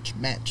match, Right.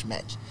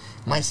 match.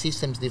 My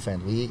system's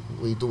different.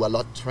 We do a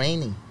lot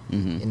training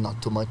and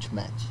not too much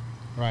match.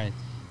 Right.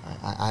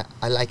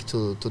 I like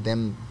to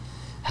them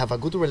have a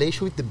good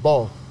relation with the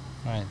ball.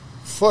 Right.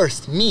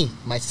 First,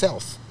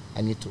 myself,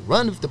 I need to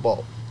run with the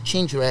ball,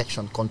 change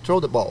direction, control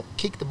the ball,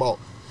 kick the ball.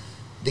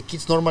 The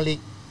kids normally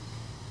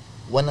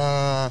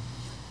wanna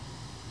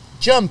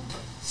jump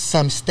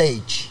some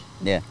stage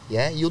Yeah.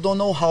 Yeah, you don't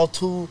know how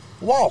to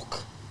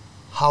walk,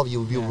 how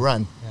you will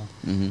run.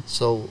 Yeah. Mm-hmm.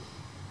 So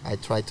I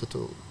try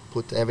to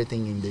put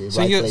everything in the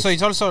So right place. so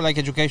it's also like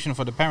education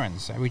for the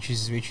parents, which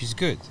is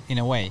good in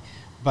a way.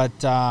 But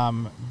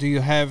do you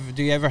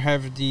ever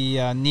have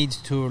the need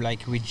to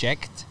like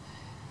reject?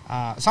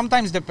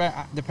 Sometimes the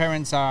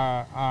parents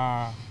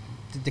are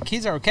the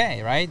kids are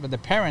okay, right? But the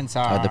parents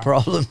are The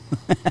problem.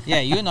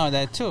 yeah, you know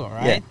that too,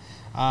 right?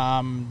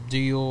 Do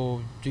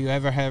you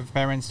ever have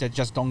parents that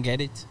just don't get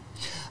it?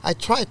 I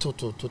try to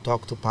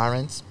talk to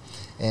parents,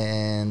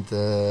 and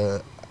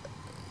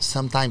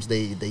sometimes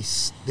the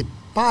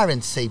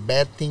parents say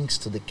bad things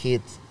to the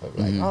kids,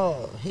 like,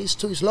 oh, he's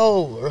too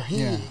slow, or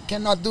he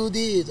cannot do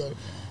this.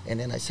 And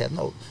then I said,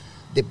 no,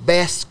 the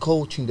best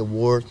coach in the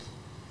world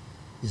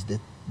is the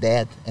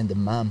dad and the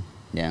mom.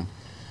 Yeah.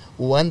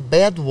 One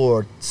bad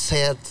word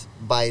said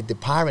by the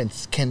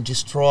parents can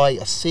destroy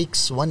a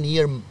 1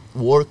 year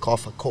work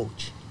of a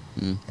coach.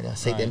 And I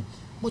say then,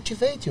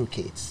 motivate your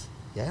kids.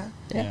 Yeah.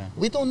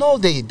 We don't know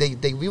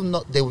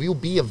they will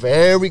be a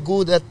very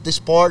good at the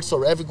sports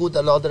or very good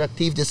at other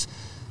activities,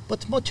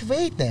 but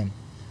motivate them.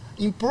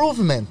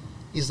 Improvement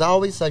is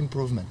always an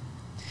improvement.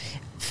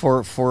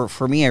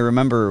 For me, I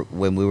remember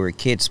when we were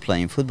kids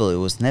playing football, it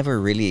was never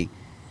really,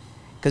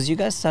 because you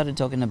guys started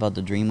talking about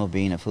the dream of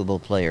being a football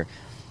player.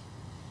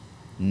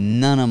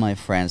 None of my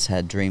friends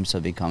had dreams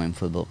of becoming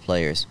football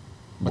players.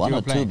 But One you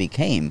or were two playing.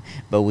 became,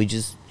 but we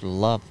just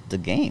loved the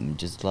game,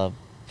 just loved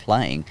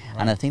playing.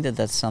 And I think that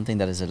that's something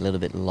that is a little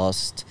bit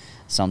lost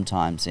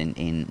sometimes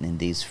in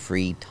these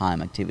free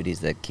time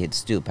activities that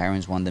kids do.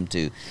 Parents want them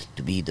to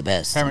be the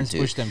best. Parents and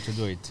to, push them to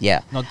do it.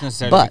 Yeah. Not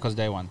necessarily But because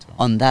they want to.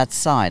 on that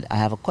side, I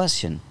have a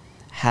question.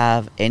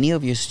 Have any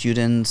of your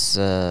students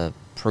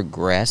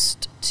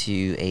progressed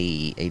to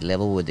a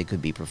level where they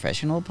could be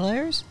professional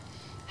players?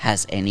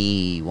 Has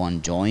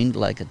anyone joined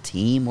like a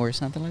team or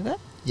something like that?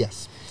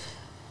 Yes,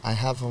 I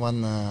have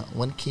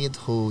one kid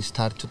who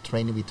started to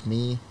train with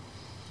me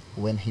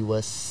when he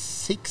was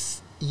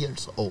 6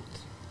 years old.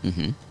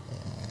 Mm-hmm.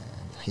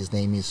 His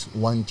name is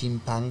Wang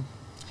Jinpang.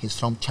 He's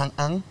from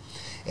Chang'an,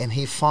 and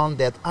he found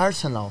that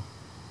Arsenal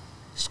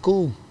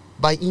school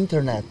by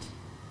internet.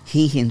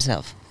 He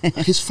himself.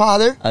 His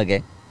father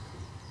Okay.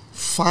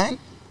 find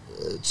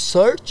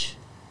search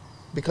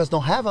because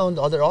don't have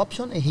other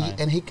option,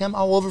 and he came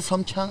all over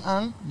from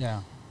Chang'an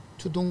Yeah.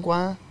 to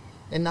Dongguan.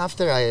 And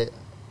after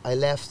I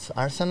left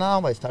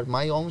Arsenal, I started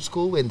my own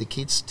school, and the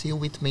kid's still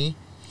with me.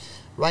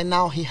 Right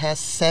now he has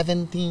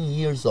 17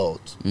 years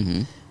old.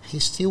 Mm-hmm.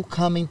 He's still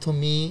coming to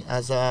me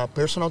as a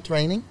personal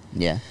training.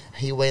 Yeah.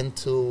 He went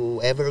to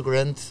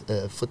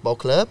Evergrande Football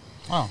Club.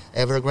 Oh.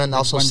 Evergrande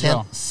also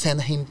Guangzhou.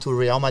 sent him to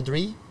Real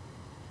Madrid.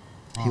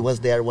 He Oh. was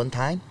there one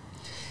time.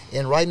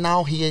 And right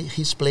now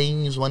he's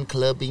playing in one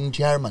club in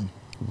Germany.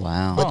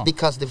 Wow. But Oh.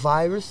 because the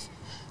virus,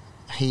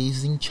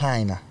 he's in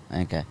China.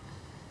 Okay.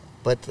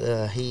 But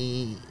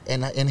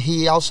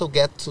he also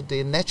get to the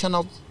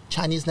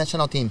Chinese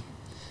national team.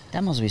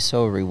 That must be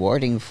so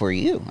rewarding for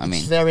you. I mean,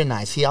 It's very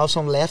nice. He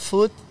also on left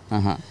foot,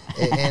 uh-huh.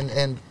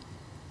 and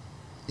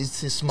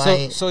it's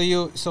my.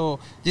 So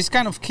this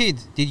kind of kid,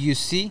 did you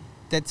see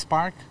that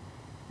spark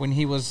when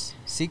he was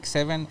 6,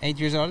 7, 8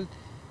 years old?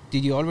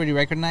 Did you already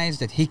recognize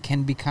that he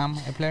can become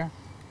a player?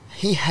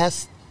 He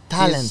has He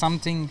talent. has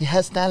something. He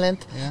has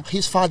talent. Yeah.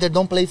 His father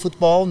don't play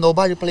football.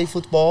 Nobody play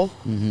football.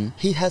 Mm-hmm.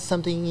 He has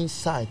something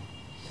inside.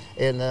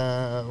 And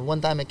one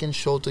time I can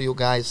show to you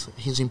guys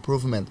his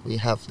improvement. We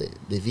have the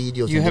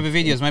videos. You and have the-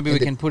 the videos. Maybe and we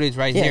the- can put it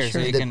right Yeah, here,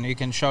 sure. so you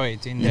can show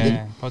it in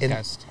the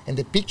podcast. And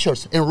the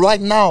pictures. And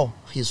right now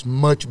he's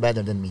much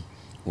better than me.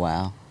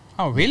 Wow.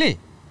 Oh, really?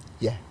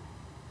 Yeah.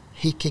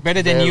 He kicked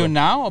Better than very you well.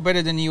 now, or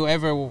better than you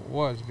ever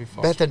was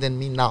before? Better than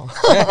me now.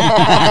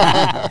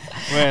 Well,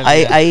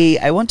 yeah.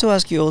 I want to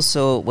ask you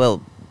also,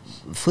 well,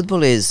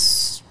 football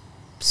is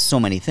so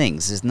many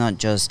things. It's not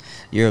just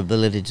your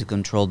ability to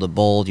control the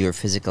ball, your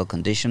physical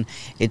condition.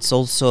 It's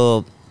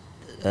also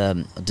a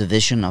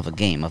division of a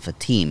game, of a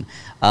team.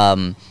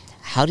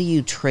 How do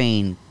you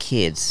train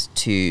kids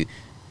to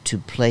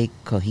play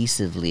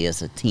cohesively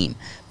as a team?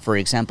 For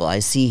example, I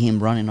see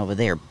him running over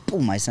there.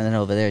 Boom! I send it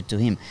over there to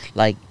him.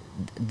 Like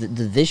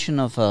the vision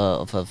of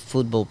a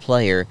football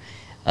player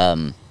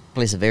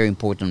plays a very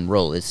important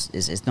role.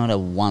 It's not a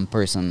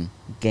one-person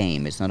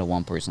game. It's not a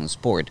one-person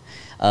sport.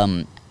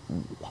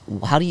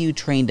 How do you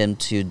train them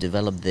to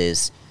develop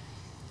this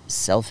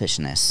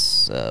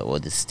selfishness or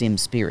this team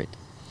spirit?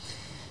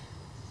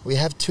 We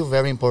have two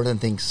very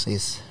important things: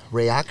 is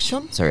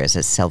reaction, Sorry, I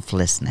said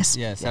selflessness.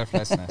 Yeah,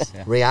 selflessness.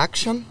 Yeah.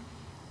 reaction,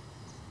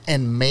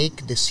 and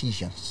make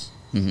decisions.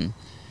 Mm-hmm.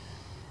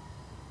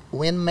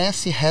 When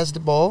Messi has the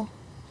ball,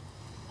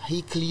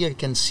 he clearly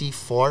can see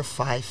 4 or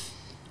 5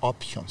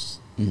 options,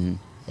 Mm-hmm.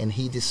 and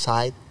he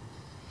decide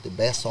the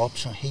best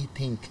option he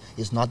think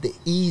is not the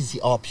easy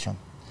option.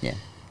 Yeah.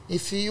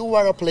 If you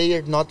are a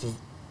player not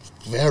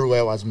very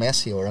well as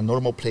Messi or a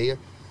normal player,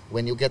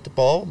 when you get the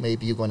ball,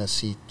 maybe you're gonna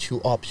see 2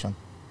 options,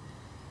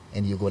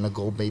 and you're gonna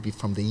go maybe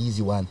from the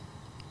easy one.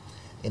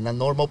 And a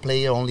normal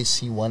player only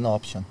see 1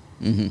 option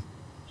Mm-hmm.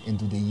 and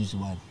do the easy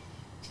one.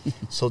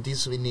 So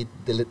this we need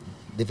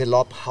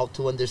develop how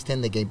to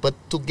understand the game. But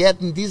to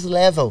get in this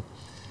level,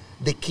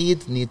 the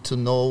kid need to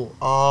know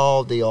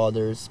all the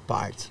other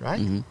parts,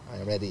 right? I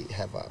already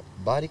have a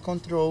body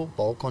control,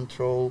 ball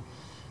control.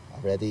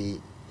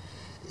 Already,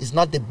 it's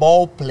not the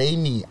ball play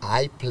me.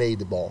 I play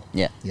the ball.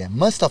 Yeah. Yeah.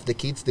 Most of the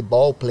kids, the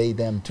ball play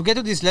them. To get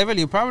to this level,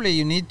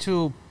 you need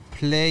to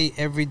play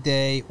every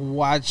day,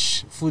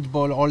 watch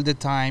football all the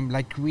time,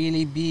 like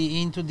really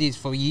be into this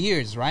for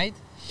years, right?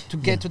 To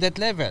get to that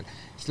level.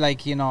 It's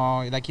like,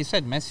 like you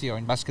said, Messi, or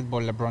in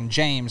basketball, LeBron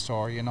James,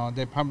 or,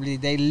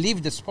 they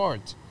live the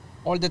sport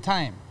all the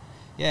time.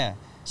 Yeah.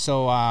 So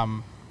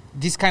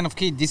this kind of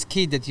kid, this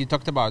kid that you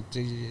talked about,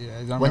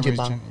 I don't remember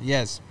his name.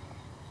 Yes.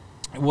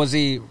 Was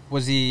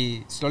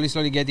he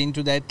slowly get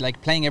into that,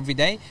 like playing every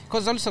day?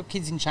 Because also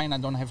kids in China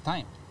don't have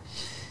time.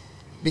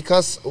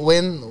 Because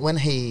when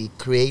he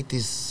create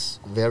this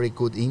very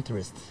good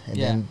interest, and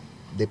then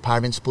the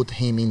parents put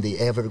him in the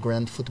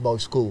Evergrande football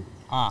school.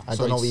 I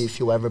don't know if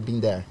you ever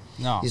been there.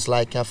 No. It's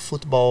like a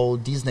football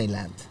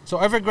Disneyland. So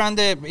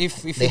Evergrande,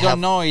 if you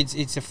don't know,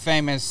 it's a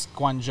famous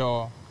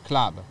Guangzhou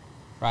club,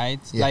 right?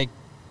 Yeah.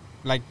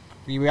 Like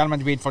Real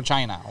Madrid for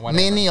China. Or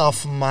whatever. Many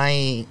of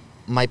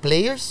my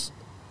players,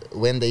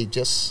 when they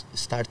just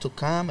start to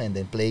come and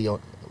then play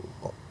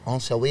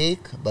once a week,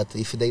 but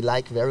if they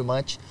like very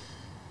much,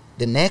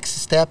 the next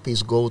step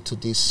is go to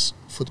this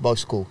football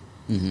school.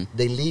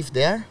 They live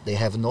there, they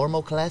have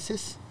normal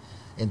classes,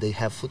 and they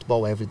have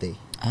football every day.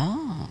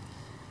 Ah,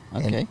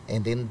 okay.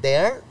 And then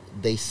there,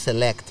 they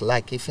select,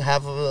 like if you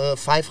have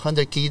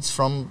 500 kids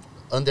from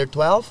under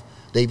 12,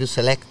 they will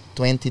select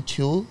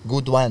 22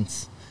 good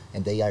ones,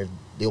 and they are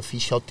the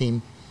official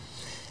team.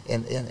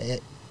 And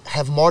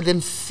have more than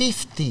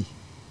 50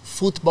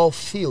 football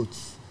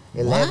fields,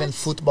 11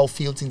 football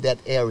fields in that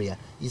area.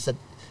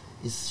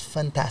 It's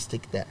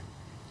fantastic there.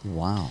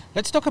 Wow.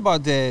 Let's talk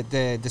about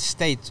the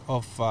state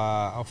of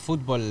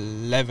football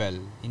level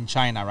in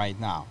China right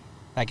now.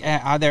 Like,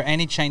 are there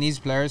any Chinese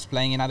players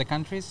playing in other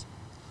countries?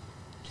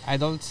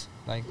 Adults,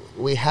 like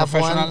we have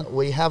professional? one.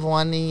 We have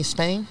one in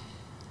Spain.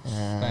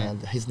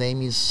 His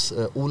name is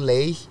Wu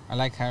Lei. I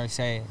like how you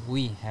say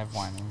we have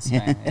one in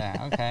Spain.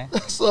 Yeah, okay.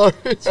 Sorry,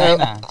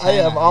 China, I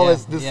am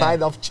always the yeah.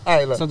 side of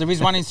China. So there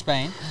is one in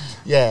Spain.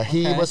 Yeah,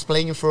 he Okay. was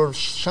playing for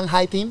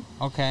Shanghai team,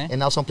 Okay.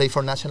 and also played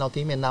for national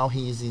team, and now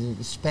he is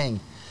in Spain.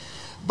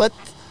 But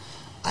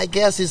I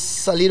guess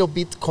it's a little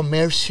bit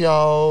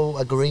commercial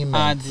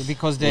agreement.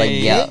 Because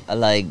they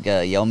Like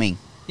Yao Ming.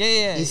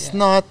 yeah. It's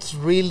not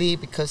really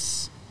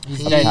because He's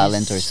he dead.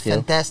 Talent or is skill.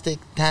 fantastic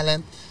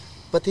talent,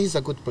 but he's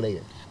a good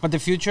player. But the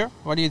future,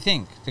 what do you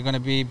think? They're going to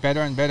be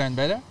better and better and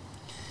better?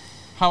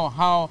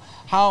 How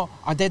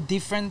are they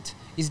different?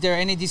 Is there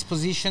any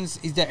dispositions?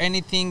 Is there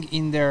anything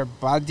in their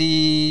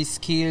body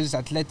skills,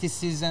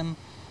 athleticism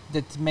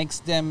that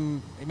makes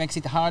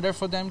it harder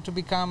for them to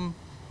become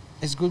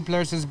as good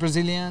players as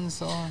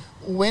Brazilians? Or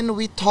When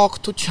we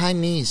talk to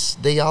Chinese,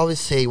 they always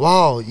say,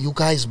 wow, you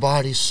guys'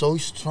 body is so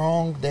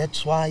strong,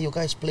 that's why you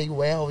guys play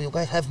well, you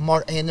guys have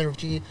more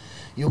energy,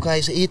 you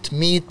guys eat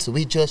meat,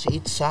 we just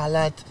eat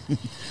salad.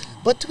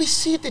 But we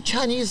see the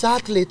Chinese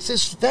athletes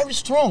is very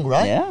strong,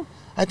 right? Yeah.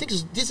 I think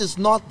this is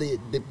not the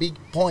big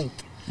point.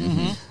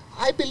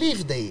 I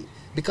believe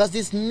because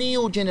this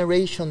new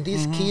generation,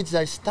 these kids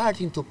are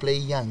starting to play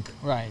young.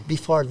 Right.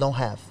 Before don't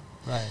have.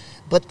 right.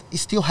 But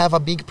still have a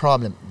big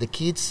problem. The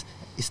kids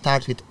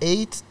start with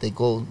 8, they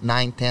go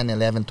 9, 10,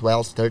 11,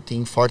 12,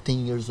 13,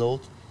 14 years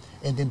old,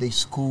 and then the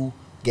school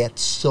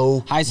gets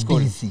so High school.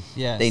 busy.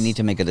 Yes. They need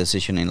to make a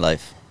decision in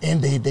life.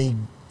 And they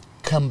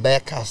come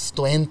back as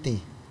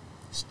 20.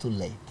 It's too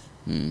late.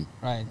 Mm.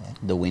 Right.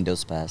 The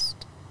window's passed.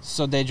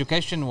 So the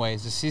education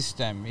ways, the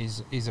system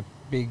is a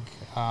big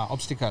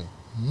obstacle.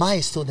 My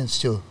students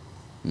too.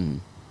 Mm.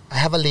 I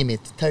have a limit,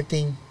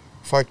 13,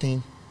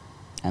 14,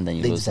 And then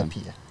you they lose them.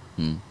 disappear.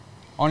 Mm.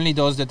 Only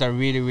those that are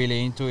really,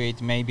 really into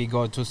it maybe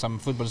go to some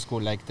football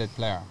school like that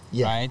player,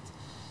 Yeah. right?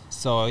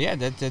 So, yeah,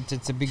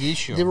 that's a big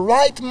issue. The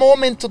right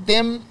moment to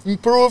them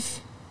improve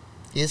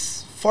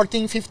is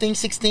 14, 15,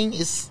 16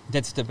 is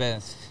That's the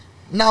best.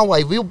 now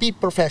I will be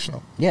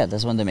professional. Yeah,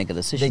 that's when they make a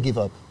decision. They give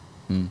up.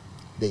 Mm.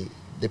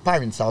 The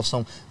parents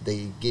also,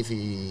 they give,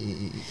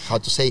 how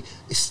to say,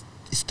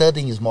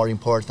 studying is more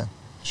important.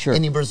 Sure.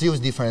 And in Brazil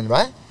it's different,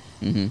 right?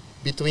 Hmm.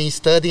 Between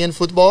study and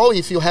football,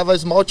 if you have a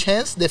small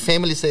chance, the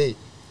family say,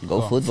 Go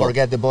Oh, football.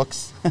 forget the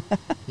books.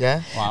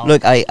 Yeah? Wow.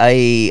 Look,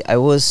 I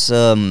was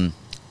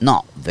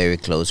not very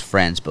close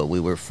friends, but we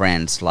were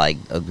friends, like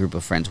a group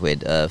of friends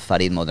with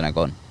Farid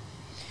Mondragon.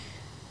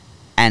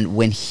 And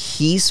when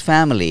his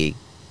family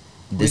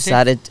Who is he?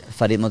 decided,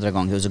 Farid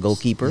Mondragon, he was a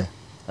goalkeeper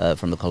Yeah.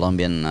 from the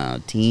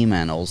Colombian team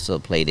and also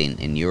played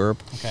in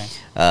Europe. Okay.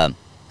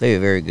 Very,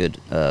 very good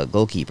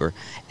goalkeeper.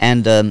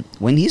 And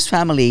when his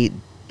family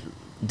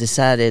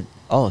decided,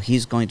 oh,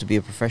 he's going to be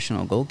a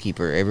professional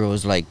goalkeeper, everyone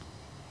was like,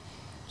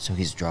 so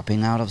he's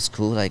dropping out of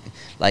school?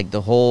 Like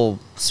the whole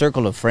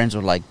circle of friends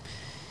were like,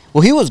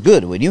 Well, he was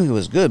good. We knew he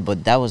was good,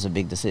 but that was a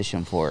big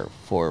decision for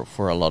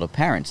a lot of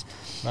parents,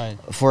 Right.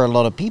 for a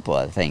lot of people,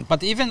 I think.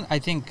 But even I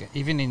think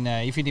even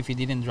if he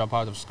didn't drop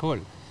out of school,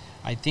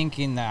 I think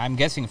I'm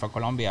guessing for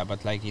Colombia,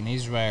 but like in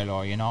Israel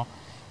or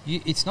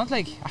it's not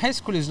like high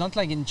school is not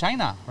like in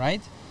China,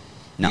 right?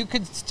 No. You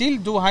could still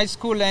do high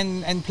school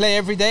and play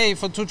every day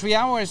for 2-3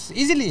 hours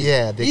easily.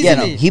 Yeah, they- Yeah,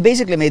 no, easily. he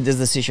basically made this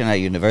decision at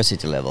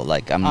university level.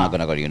 Like, I'm Ah, not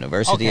going to go to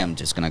university. okay. I'm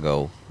just going to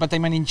go. But I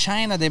mean, in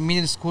China, the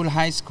middle school,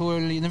 high school,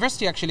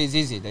 university actually is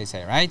easy, they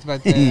say, right?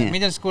 But Yeah.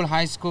 middle school,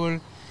 high school,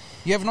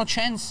 you have no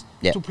chance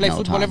Yeah, to play no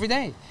football time. every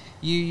day.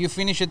 You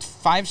finish at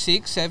 5,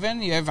 6,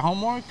 7. You have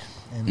homework,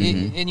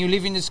 Mm-hmm. and you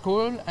live in the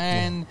school,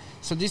 and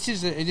so this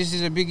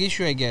is a big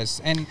issue, I guess.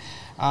 And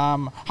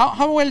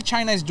how well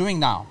China is doing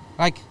now?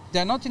 Like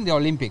they're not in the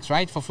Olympics,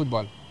 right, for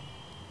football?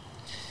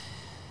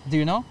 Do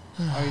you know?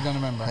 Or you don't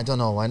remember? I don't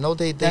know. I know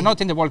They're not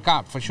in the World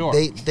Cup for sure.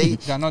 They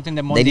They're not in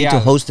the They Mondial. need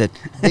to host it.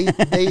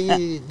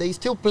 they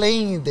still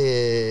playing the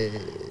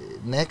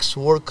next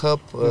World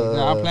Cup.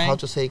 are playing? How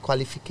to say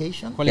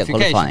qualification?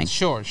 Qualifications.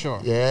 qualifying. Sure.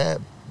 Yeah,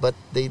 but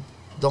they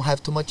don't have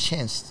too much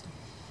chance.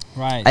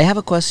 Right. I have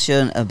a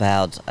question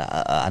about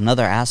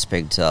another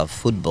aspect of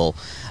football,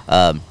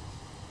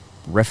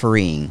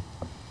 refereeing.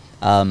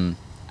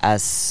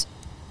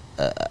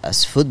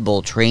 As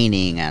football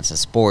training as a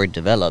sport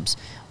develops,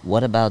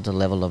 what about the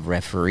level of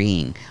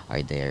refereeing?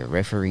 Are there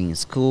refereeing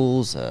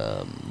schools?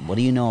 What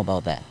do you know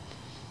about that?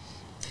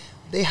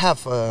 They have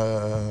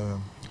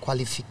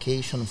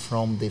qualification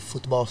from the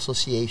Football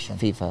Association.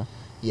 FIFA.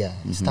 Yeah,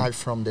 start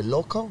from the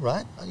local,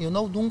 right? You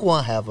know,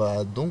 Dongguan have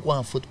a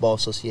Dongguan Football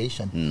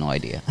Association. No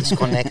idea. It's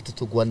connected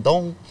to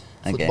Guangdong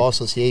Okay. Football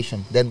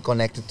Association, then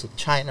connected to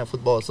China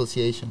Football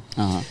Association.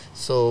 Uh-huh.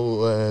 So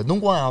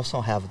Dongguan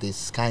also have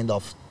this kind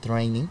of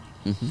training.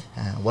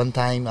 One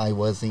time I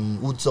was in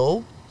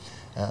Wuzhou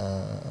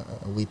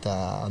with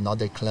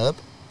another club,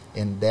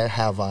 and there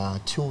have a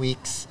 2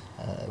 weeks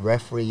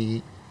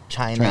referee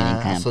China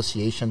Training camp.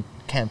 Association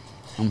camp,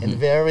 and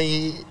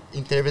very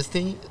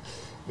interesting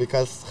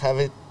because have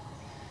it,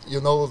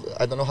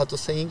 I don't know how to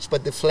say English,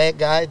 but the flag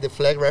guy, the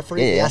flag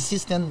referee, Yeah. the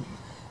assistant,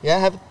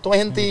 have Come to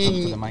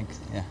 20 the mic.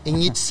 Yeah. in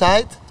each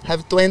side,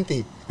 have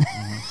 20,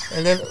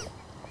 and then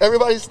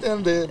everybody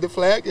stand the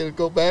flag and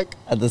go back.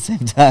 At the same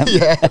time.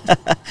 Yeah.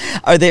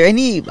 Are there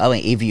any,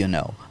 if you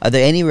know, are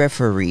there any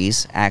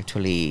referees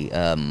actually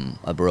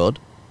abroad?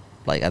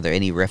 Like, are there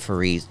any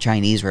referees,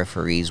 Chinese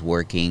referees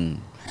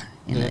working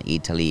in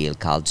Italy, El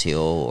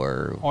Calcio,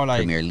 or Or like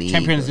Premier League?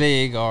 Champions or-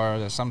 League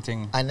or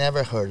something. I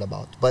never heard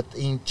about, but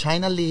in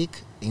China League,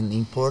 in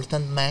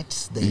important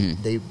matches,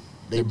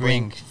 they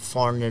bring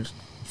foreigners.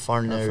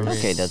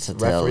 Okay, that's a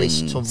referees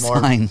telling to more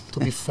sign. to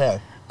be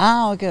fair.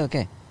 Ah,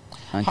 okay.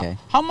 Okay.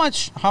 How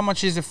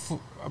much is a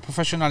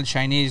professional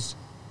Chinese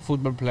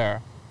football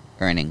player?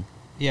 Earning.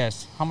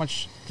 Yes. How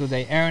much do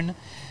they earn?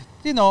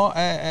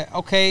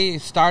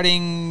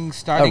 Starting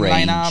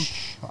range.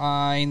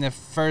 lineup in the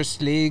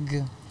first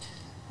league.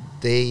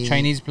 They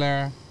Chinese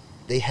player.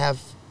 they have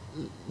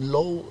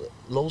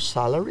low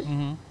salary,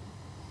 Hmm.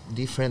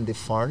 different the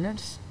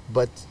foreigners,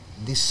 but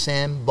the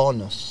same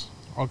bonus.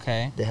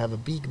 Okay. They have a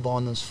big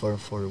bonus for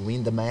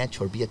win the match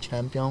or be a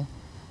champion.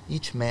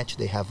 Each match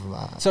they have.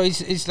 So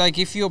it's like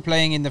if you're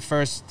playing in the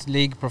first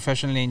league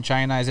professionally in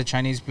China as a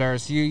Chinese player,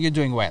 so you're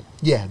doing well.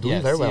 Yeah, doing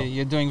Yes, very well.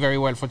 You're doing very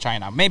well for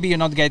China. Maybe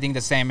you're not getting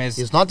the same as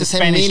It's not the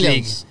same Spanish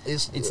millions. league.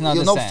 It's not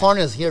you the know same.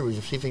 foreigners here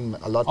receiving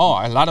a lot. Oh,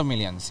 a lot of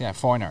millions. Yeah,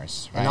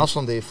 foreigners. Right? And also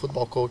the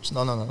football coach.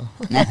 No.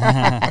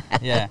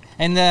 Yeah.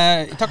 And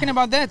talking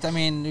about that, I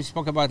mean, you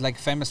spoke about like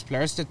famous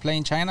players that play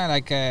in China,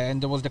 like,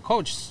 and there was the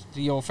coach,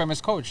 your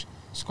famous coach,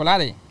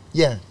 Scolari,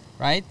 Yeah,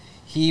 right?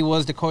 He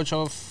was the coach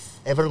of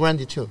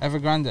Evergrande too.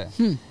 Evergrande.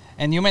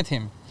 And you met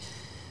him.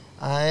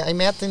 I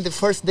met in the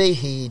first day.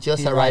 He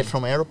just He arrived arrived.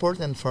 from airport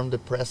and from the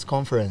press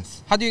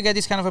conference. How do you get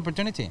this kind of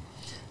opportunity?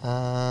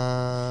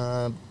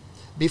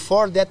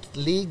 Before that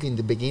league, in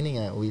the beginning,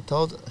 we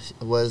thought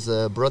was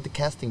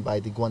broadcasting by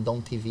the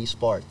Guangdong TV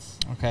Sports,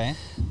 Okay.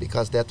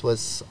 because that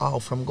was all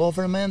from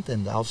government,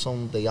 and also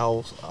they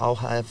all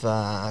have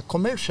a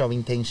commercial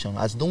intention.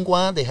 As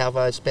Dongguan, they have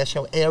a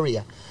special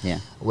area Yeah.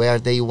 where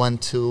they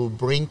want to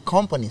bring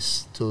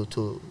companies to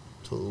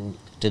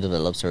To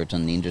develop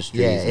certain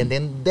industries. yeah, and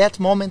then that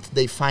moment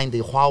they find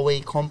the Huawei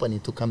company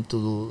to come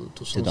to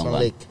Sun Dongguan.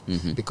 Lake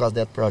Mhm. because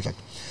that project.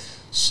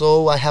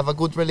 So I have a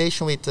good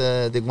relation with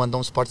the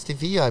Guangdong Sports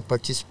TV. I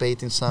participate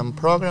in some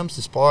programs,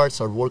 sports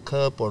or World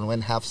Cup, or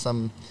when have some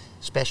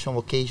special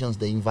occasions,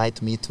 they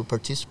invite me to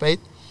participate.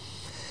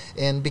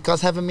 And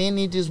because I have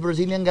many these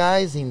Brazilian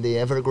guys in the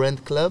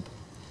Evergrande Club,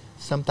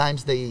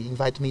 sometimes they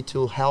invite me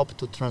to help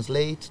to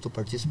translate, to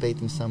participate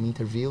in some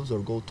interviews or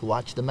go to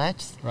watch the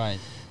match. Right.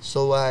 So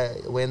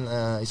when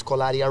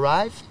Scolari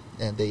arrived,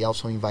 they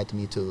also invite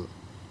me to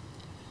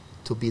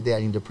be there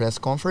in the press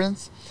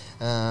conference.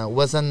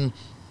 Wasn't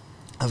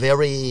a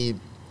very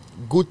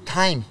good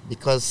time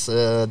because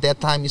that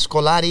time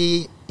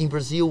Scolari in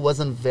Brazil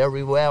wasn't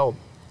very well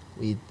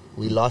with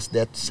We lost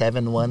that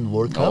 7-1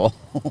 World Cup.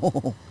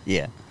 Oh,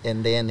 yeah.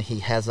 And then he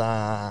has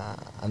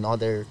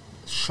another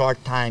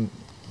short time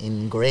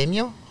in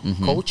Grêmio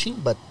coaching,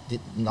 but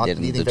Didn't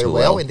didn't do very too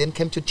well. well. And then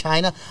came to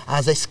China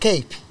as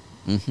escape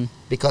Hmm.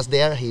 because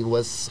there he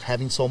was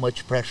having so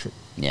much pressure.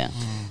 Yeah.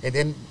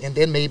 And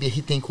then maybe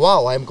he think,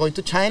 wow, I'm going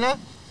to China.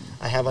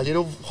 I have a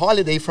little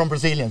holiday from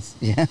Brazilians.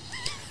 Yeah.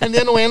 And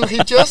then when he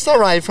just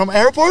arrived from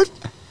airport,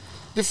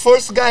 the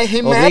first guy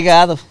he met,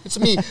 Obrigado. it's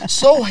me.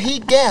 So he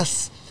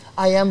guessed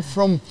I am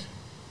from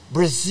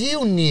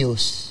Brazil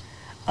News.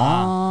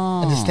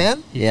 Ah.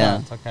 Understand? He Yeah.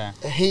 felt, okay.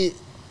 He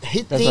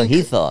That's what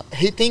he thought.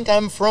 He think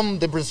I'm from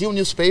the Brazil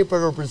newspaper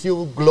or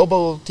Brazil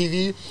Global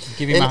TV.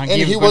 Give him a- and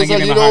give- he gonna was give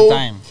a him a hard little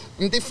time.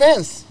 in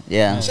defense.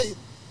 Yeah. Say,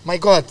 my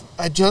God,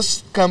 I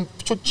just come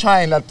to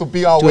China to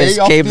be away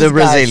To escape of the these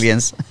guys."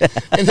 Brazilians.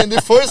 And then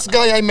the first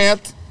guy I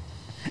met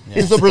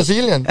is a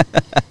Brazilian.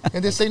 And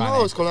they say, Funny.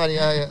 no, Scolari,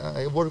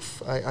 I work,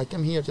 I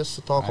came here just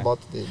to talk Right. about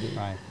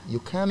Right. you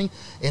coming.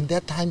 And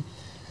that time,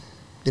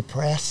 the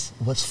press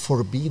was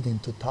forbidden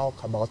to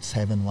talk about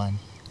 7-1.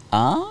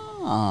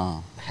 Ah.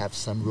 Have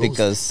some rules.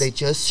 Because- they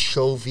just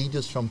show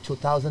videos from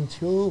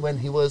 2002 when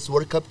he was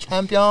World Cup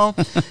champion,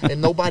 and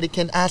nobody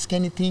can ask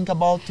anything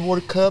about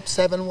World Cup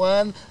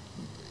 7-1.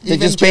 They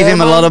Even just paid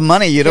him a lot of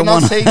money. You don't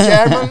cannot want say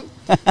German.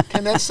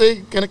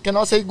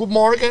 Cannot say good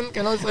morning.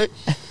 Cannot say.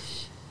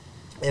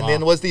 And Wow.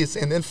 then was this.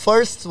 And then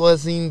first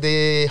was in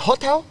the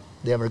hotel,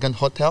 the American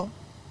hotel.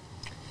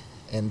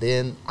 And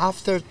then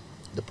after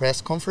the press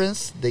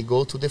conference, they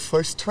go to the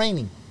first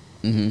training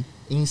Hmm.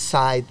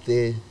 inside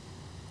the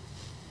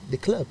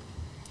club.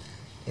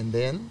 And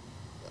then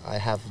I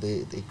have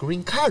the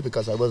green card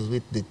because I was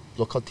with the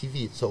local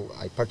TV. So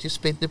I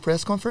participate in the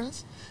press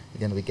conference.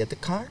 And then we get the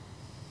card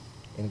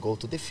and go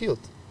to the field.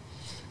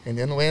 And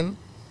then when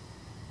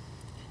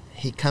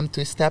he come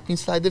to step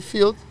inside the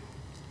field,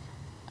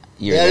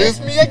 You're there there. is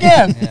me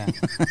again. Yeah.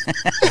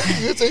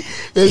 You see,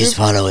 there He's is-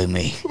 following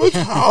me. but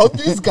how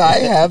this guy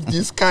have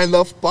this kind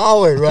of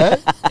power, right?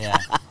 Yeah.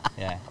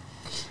 Yeah.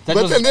 That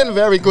But was, and then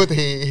very good.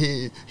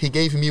 He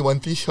gave me one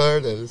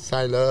T-shirt and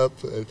sign up,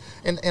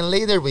 and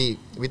later we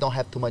don't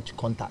have too much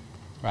contact.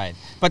 right.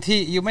 But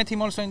you met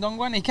him also in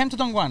Dongguan? He came to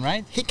Dongguan,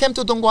 right? He came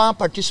to Dongguan,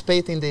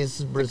 participate in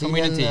this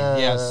Brazilian community,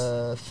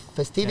 yes.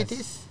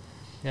 festivities,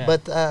 Yeah.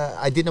 but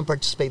I didn't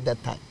participate that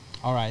time.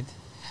 All right.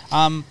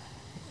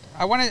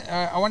 I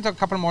want a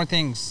couple more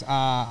things.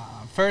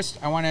 First,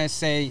 I want to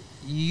say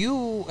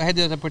you had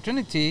the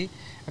opportunity.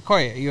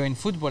 Okay, you're in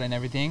football and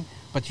everything,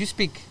 but you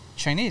speak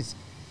Chinese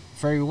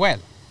very well.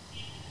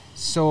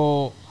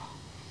 So,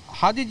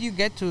 how did you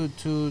get to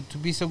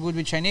be so good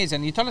with Chinese?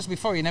 And you told us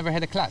before you never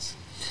had a class.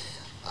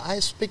 I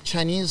speak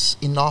Chinese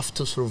enough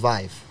to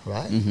survive,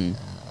 right? Hmm.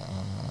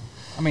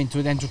 I mean,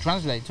 to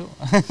translate too.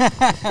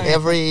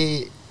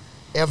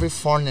 Every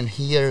foreigner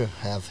here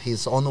have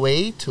his own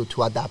way to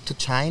adapt to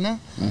China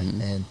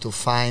and to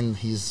find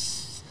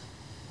his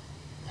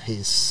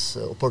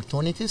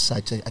opportunities.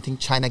 I think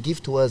China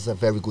give to us a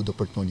very good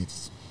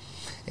opportunities.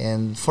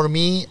 And for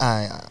me,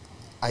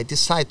 I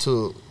decide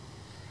to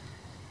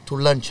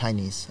learn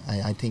Chinese.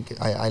 I think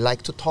I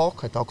like to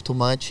talk. I talk too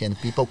much, and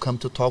people come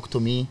to talk to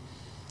me.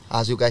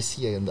 As you guys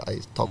see, and I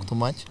talk too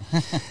much.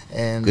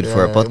 And Good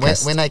for a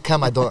podcast. When I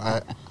come,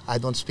 I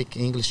don't speak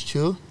English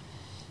too.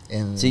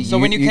 And So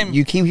when you came-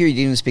 you came here, you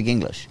didn't speak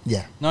English.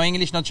 yeah, No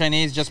English, no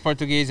Chinese, just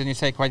Portuguese, and you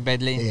say quite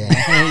badly.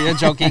 Yeah. You're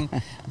joking,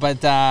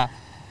 but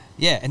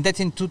yeah, and that's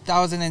in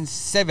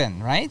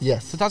 2007, right?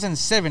 Yes.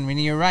 2007 when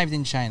you arrived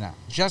in China,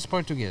 just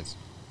Portuguese.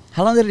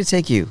 How long did it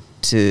take you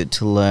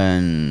to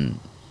learn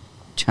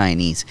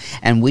Chinese?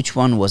 And which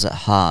one was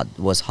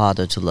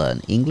harder to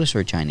learn, English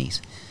or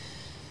Chinese?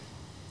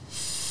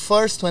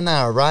 first when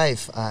I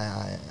arrived,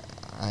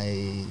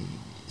 I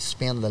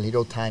spent a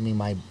little time in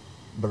my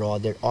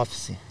brother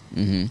office,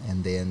 Hmm.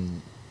 and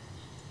then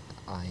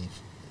I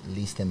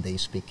listen. They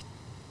speak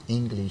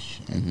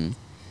English, and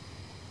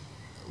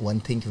Hmm. one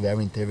thing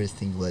very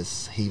interesting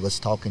was he was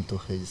talking to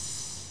his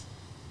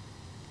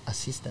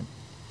assistant,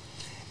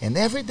 and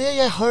every day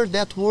I heard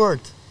that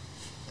word.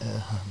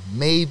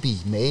 Maybe.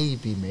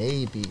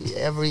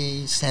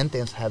 Every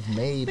sentence have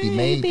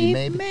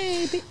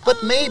maybe.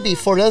 But maybe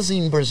for us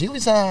in Brazil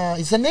is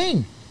a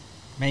name.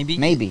 Maybe.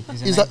 Maybe.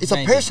 It's a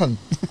Maybe. person.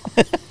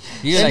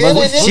 You And like, then-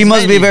 who's- and then- She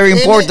must be maybe? very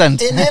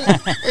important. And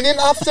then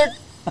after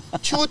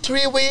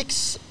 2-3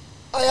 weeks,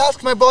 I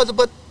asked my brother,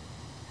 but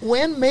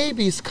when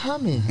maybe is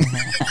coming?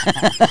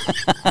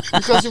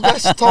 Because you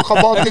guys talk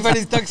about it.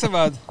 Everybody talks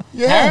about.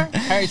 Yeah.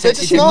 Her it's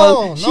It's it's a-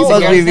 no, She no, must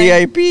be girl's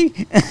name?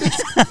 VIP.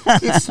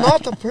 It's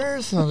not a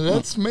person.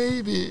 That's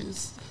maybe.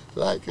 It's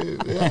like,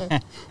 yeah.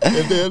 And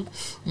then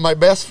my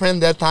best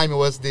friend that time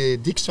was the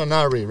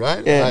dictionary,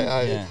 right?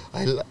 Yeah.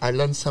 I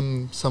learned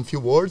some few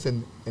words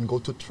and go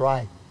to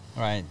try.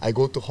 Right. I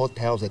go to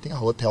hotels. I think a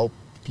hotel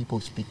people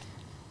speak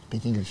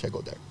English. I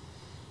go there.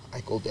 I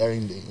go there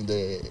in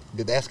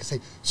the desk and say,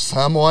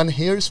 someone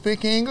here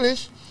speak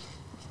English?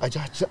 I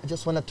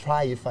just want to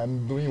try if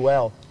I'm doing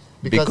well.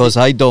 Because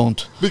I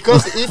don't.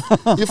 Because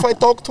if I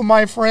talk to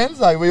my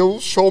friends, I will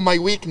show my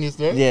weakness.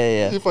 Right?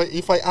 Yeah.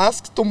 If I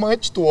ask too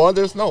much to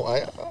others, no.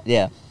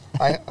 Yeah.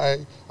 I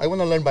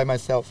want to learn by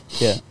myself.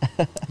 Yeah.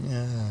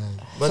 Yeah.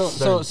 But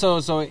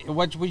So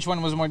which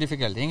one was more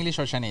difficult, English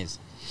or Chinese?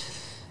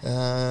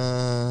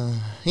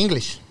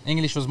 English.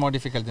 English was more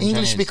difficult than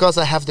English Chinese. because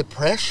I have the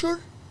pressure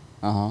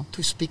Uh-huh.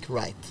 to speak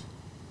right.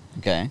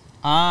 Okay.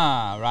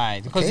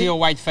 Right. Because Okay. your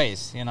white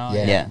face, you know.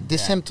 Yeah. The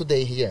same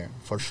today here.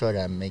 For sure,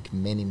 I make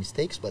many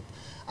mistakes, but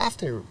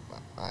after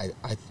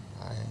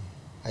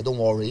I don't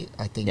worry.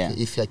 I think Yeah.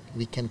 if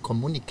we can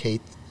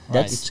communicate,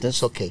 That's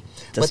it's okay.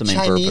 that's But the main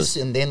Chinese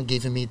purpose. and then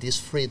giving me this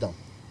freedom.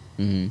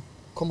 Mm-hmm.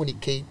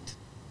 Communicate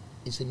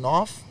is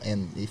enough, and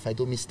if I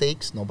do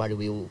mistakes, nobody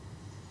will.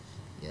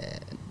 Yeah.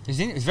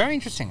 It's very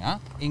interesting, huh?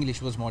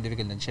 English was more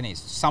difficult than Chinese.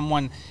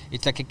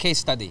 It's like a case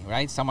study,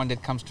 right? Someone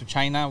that comes to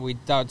China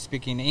without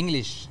speaking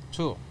English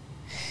too.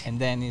 And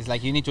then it's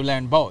like you need to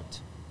learn both.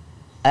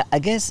 I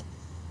guess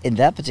in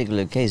that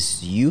particular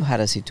case, you had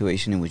a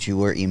situation in which you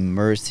were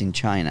immersed in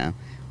China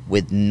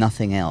with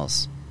nothing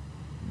else.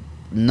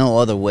 No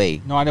other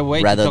way. No other way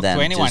to rather talk than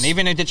to anyone. just-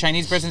 Even if the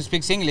Chinese person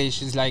speaks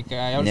English, it's like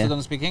I also Yeah.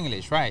 don't speak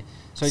English, right?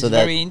 So it's So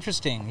that- very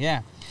interesting,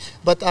 yeah.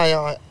 But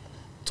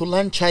to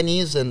learn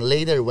Chinese, and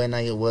later when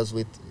I was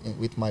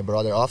with my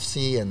brother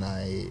Ofsi, and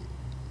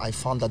I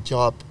found a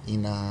job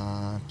in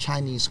a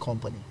Chinese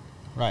company.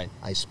 Right.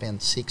 I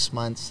spent 6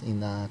 months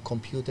in a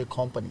computer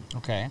company,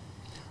 Okay.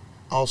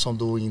 also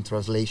doing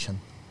translation.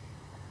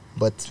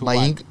 But To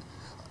what?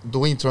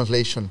 doing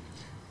translation,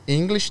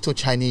 English to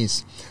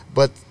Chinese,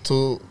 but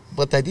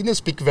I didn't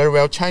speak very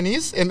well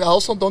Chinese, and I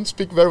also don't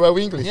speak very well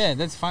English. Yeah,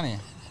 that's funny.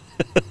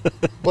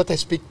 But I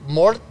speak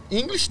more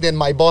English than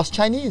my boss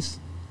Chinese,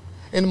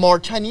 and more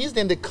Chinese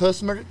than the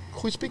customer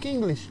who speak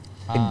English.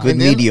 A good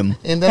And then- medium.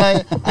 And then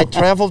I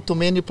traveled to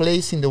many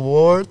places in the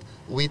world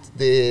with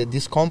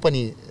this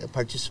company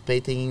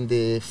participating in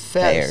the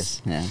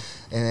fairs.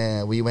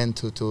 Yeah. We went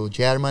to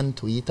Germany,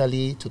 to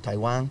Italy, to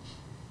Taiwan,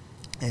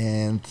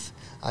 and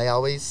I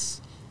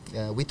always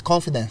with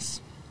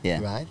confidence, Yeah.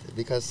 right?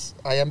 Because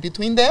I am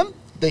between them,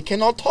 they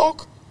cannot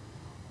talk.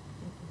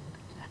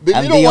 The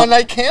And little the o- one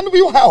I can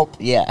will help.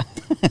 Yeah.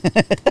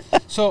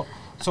 So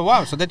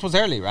wow, so that was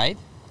early, right?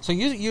 So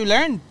you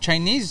learned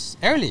Chinese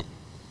early.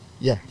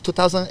 Yeah,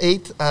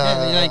 2008.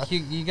 Yeah, like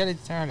you got it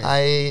early.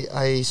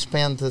 I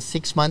spent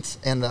 6 months,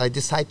 and I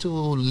decided to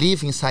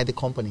live inside the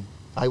company.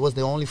 I was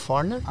the only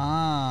foreigner,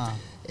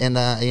 and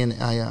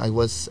I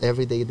was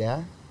every day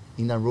there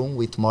in a room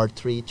with more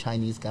 3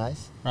 Chinese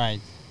guys, right.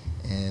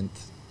 and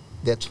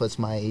that was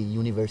my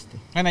university.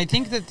 And I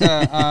think that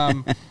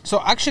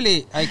so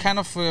actually, I kind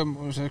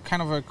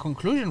of a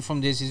conclusion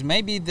from this is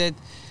maybe that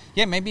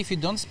maybe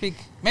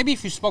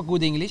if you spoke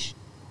good English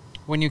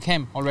when you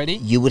came already,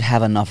 You would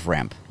have enough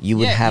ramp. You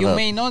would have you a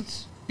may not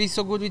be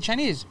so good with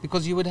Chinese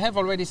because you would have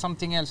already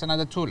something else,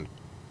 another tool.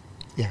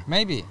 Yeah.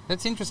 Maybe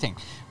that's interesting.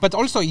 But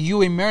also,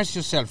 you immerse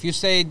yourself. You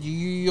said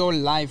your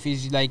life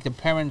is like the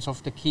parents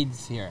of the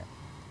kids here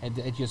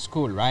at your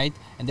school, right?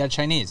 And they're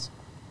Chinese,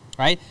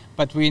 right?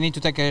 But we need to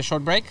take a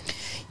short break.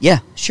 Yeah,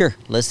 sure.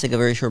 Let's take a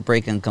very short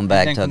break and come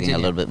back then talking a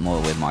continue. little bit more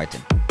with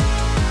Martin.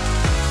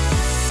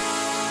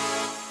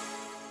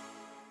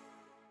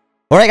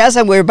 Alright guys,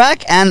 and we're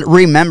back, and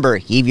remember,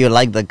 if you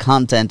like the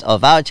content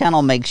of our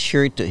channel, make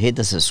sure to hit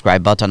the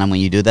subscribe button, and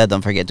when you do that,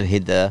 don't forget to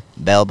hit the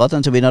bell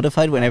button to be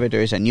notified whenever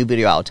there is a new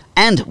video out.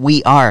 And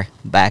we are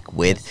back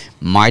with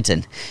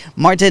Martin.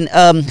 Martin,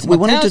 we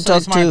wanted to Mateus or talk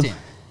it's to... Martin?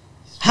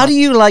 How do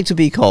you like to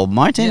be called?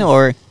 Martin Yes.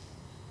 or...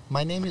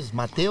 My name is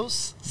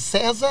Mateus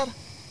Cesar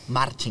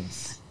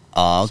Martins.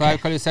 Oh, So I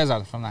okay. call you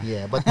Cesar from now.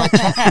 Yeah, but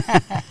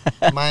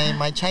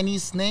my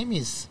Chinese name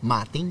is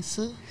Martins.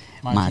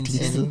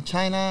 Martins. And in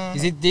China,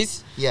 Is it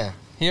this yeah,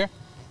 here?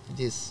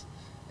 this.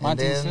 And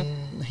Martins,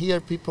 then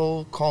here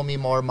people call me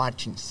more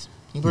Martins.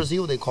 In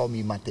Brazil, they call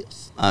me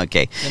Mateus.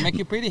 Okay. They make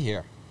you pretty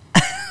here.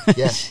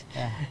 Yeah.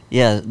 Yeah.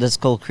 Yeah, that's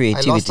called I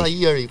lost a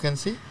creativity. ear, you can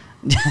see.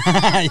 You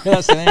know what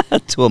I'm saying?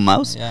 To a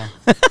mouse. Yeah.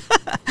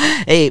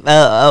 Hey,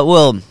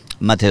 well,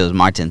 Mateus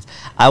Martins,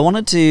 I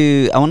wanted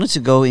to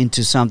go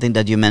into something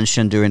that you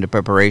mentioned during the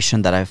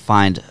preparation that I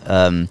find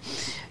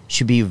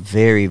should be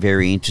very,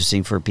 very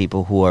interesting for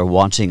people who are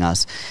watching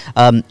us.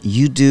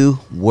 You do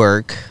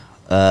work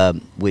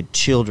with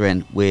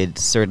children with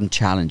certain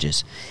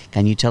challenges.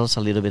 Can you tell us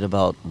a little bit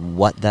about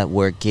what that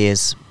work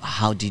is?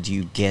 How did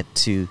you get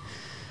to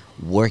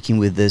working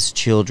with these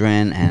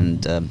children?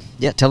 And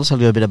tell us a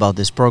little bit about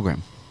this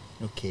program.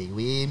 Okay,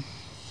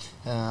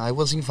 I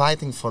was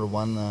inviting for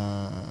one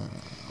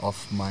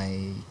of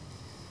my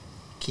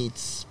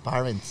kids'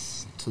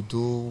 parents to do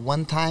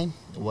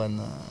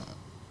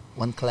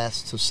one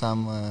class to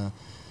some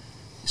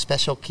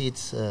special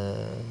kids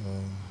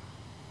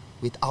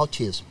with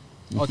autism.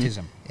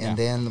 Autism. And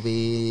then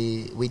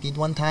we did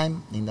one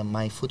time in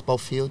my football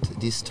field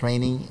this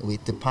training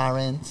with the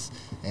parents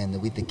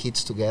and with the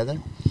kids together,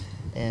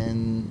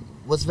 and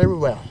was very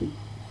well.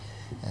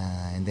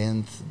 And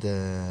then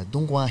the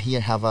Dongguan here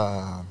have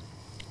a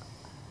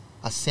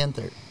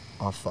center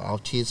of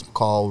autism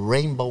called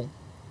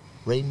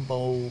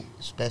Rainbow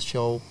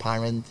Special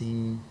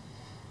Parenting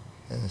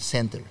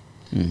Center.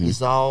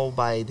 It's all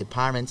by the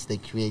parents. They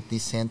create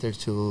this center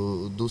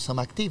to do some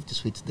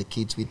activities with the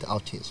kids with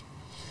autism.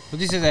 So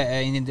this is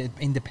an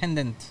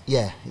independent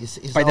Yeah, it's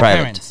by the all- Private.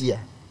 parents. Yeah,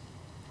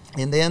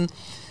 and then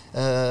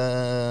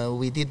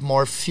we did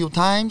more few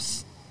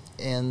times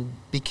and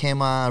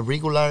became a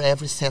regular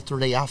every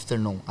Saturday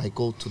afternoon. I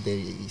go to the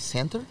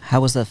center.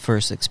 How was that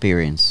first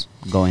experience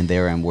going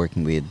there and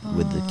working with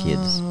the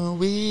kids?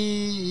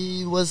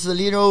 We was a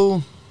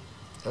little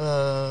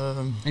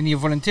And you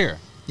volunteer.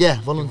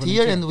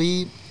 volunteer, and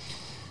we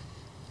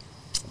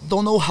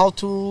don't know how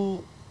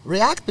to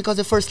react because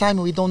the first time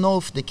we don't know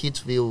if the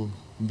kids will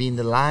be in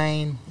the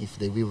line, if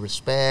they will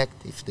respect,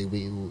 if they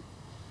will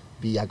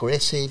be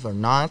aggressive or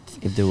not.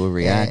 If they will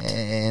react?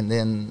 And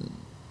then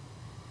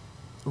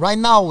right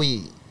now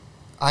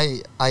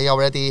I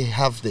already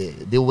have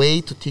the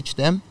way to teach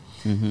them.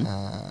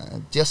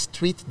 Just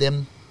treat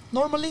them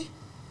normally.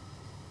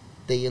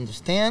 They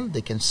understand,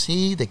 they can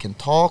see, they can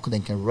talk, they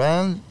can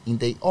run in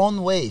their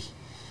own way.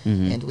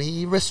 And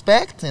we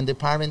respect, and the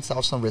parents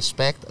also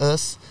respect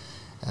us,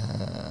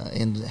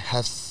 and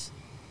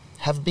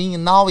have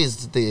been now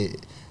is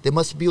the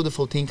most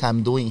beautiful thing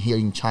I'm doing here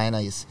in China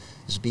is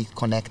be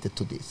connected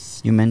to this.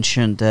 You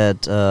mentioned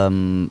that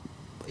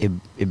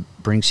it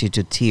brings you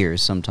to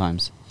tears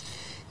sometimes.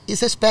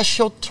 It's a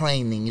special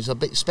training. It's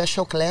a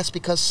special class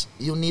because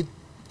you need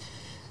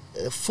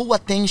full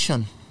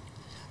attention.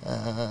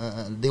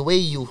 The way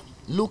you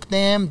look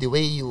them, the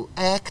way you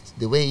act,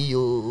 the way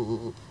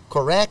you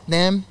correct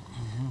them,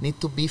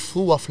 need to be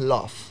full of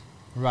love.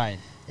 Right.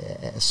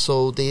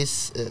 So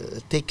this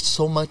takes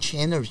so much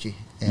energy,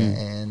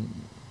 and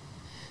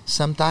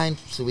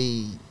sometimes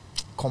we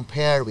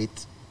compare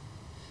with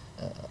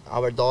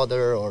our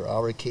daughter or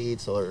our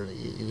kids, or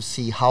you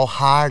see how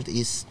hard it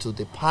is to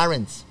the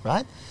parents,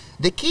 right?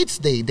 The kids,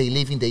 they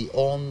live in their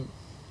own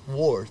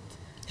world,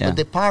 Yeah. but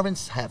the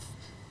parents have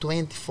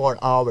 24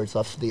 hours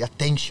of the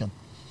attention.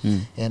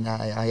 And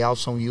I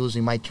also use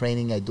in my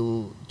training, I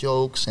do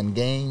jokes and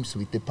games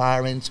with the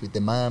parents, with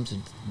the moms,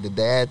 and the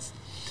dads,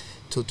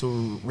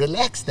 to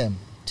relax them.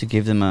 To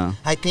give them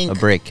I think a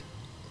break.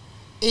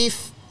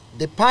 if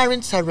the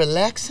parents are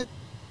relaxed,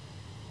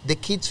 the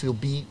kids will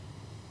be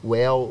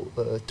well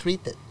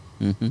treated.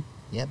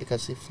 Yeah,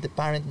 because if the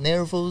parent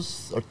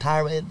nervous or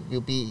tired,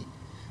 will be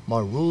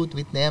more rude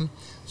with them.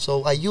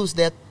 So I use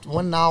that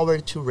 1 hour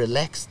to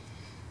relax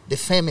the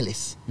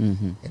families,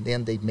 and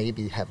then they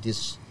maybe have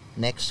this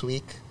next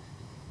week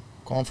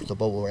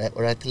comfortable,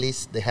 or at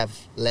least they have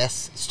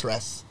less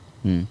stress.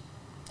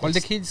 All the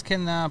kids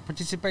can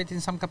participate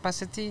in some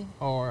capacity,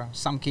 or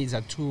some kids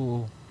are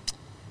too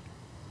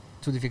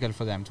difficult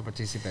for them to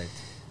participate.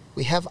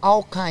 We have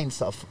all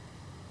kinds of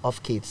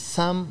kids.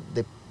 Some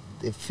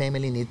the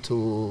family need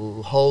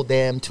to hold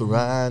them to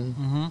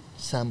run.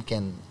 Some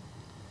can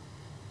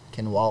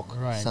walk.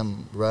 Right.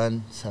 Some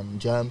run. Some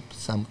jump.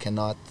 Some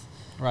cannot.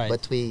 Right.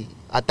 But we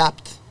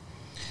adapt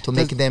to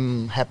make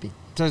them happy.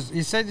 So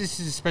you said this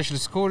is a special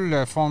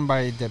school formed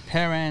by the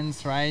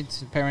parents, right?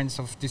 Parents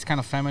of this kind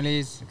of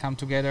families come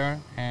together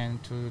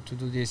and to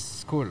do this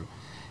school.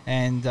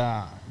 And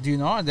do you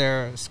know, are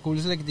there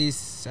schools like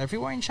this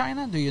everywhere in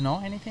China? Do you know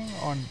anything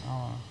on?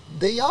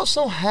 They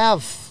also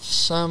have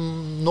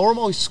some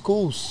normal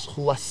schools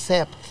who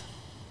accept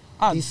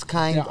this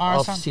kind there are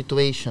of some?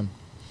 situation.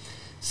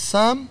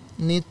 Some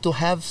need to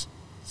have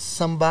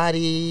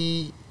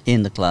somebody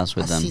In the class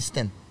with them.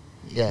 assistant,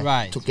 yeah,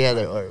 Right.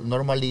 together. Or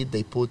normally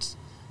they put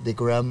the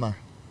grammar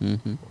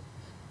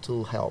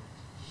to help,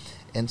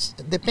 and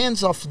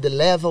depends of the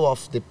level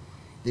of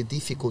the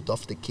difficulty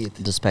of the kid.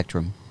 The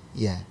spectrum.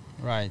 Yeah.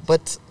 Right.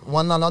 But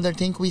one another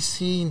thing we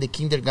see in the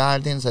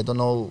kindergartens, I don't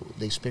know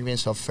the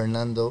experience of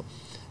Fernando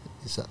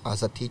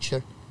as a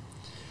teacher.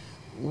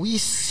 We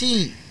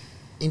see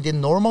in the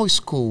normal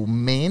school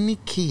many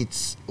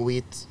kids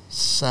with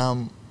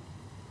some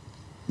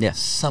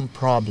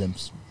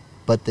problems,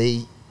 but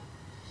they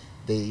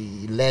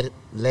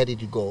let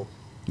it go.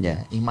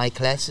 Yeah. In my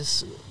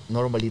classes,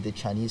 normally the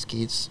Chinese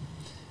kids,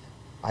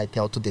 I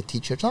tell to the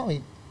teachers, "Oh,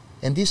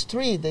 and these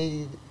three,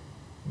 they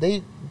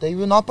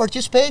will not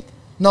participate.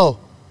 No,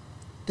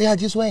 they are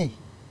this way.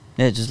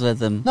 Yeah, just let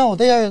them. No,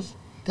 they are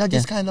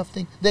this Yeah. kind of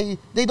thing.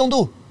 They don't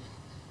do."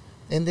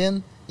 And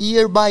then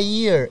year by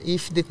year,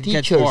 if the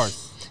gets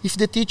worse.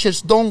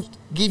 teachers don't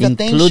give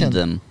Include attention,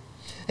 them.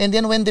 and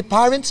then when the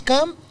parents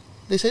come,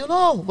 they say, "Oh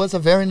no, it was a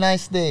very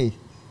nice day."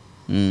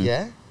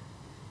 Yeah.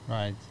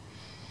 Right.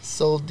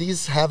 So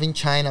these have in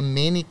China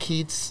many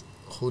kids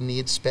who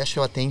need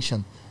special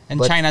attention. And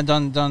But China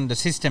the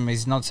system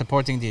is not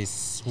supporting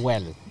this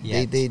well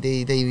yet.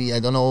 They I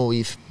don't know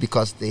if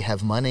because they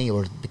have money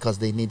or because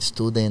they need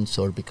students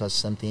or because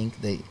something,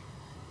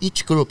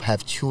 each group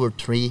have 2 or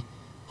 3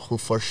 who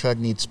for sure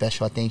need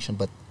special attention,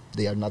 but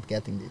they are not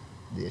getting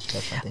the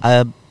special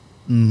attention.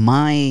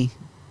 My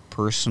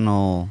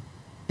personal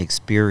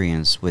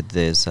experience with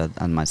this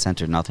at my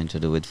center, nothing to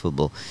do with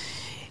football.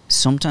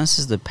 Sometimes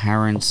it's the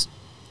parents'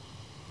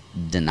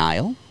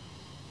 denial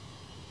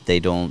they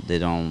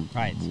don't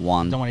Right.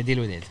 want Don't want to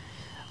deal with it.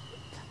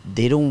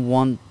 they don't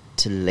want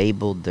to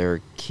label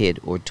their kid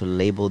or to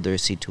label their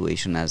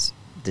situation as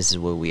this is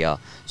where we are.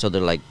 So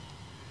they're like,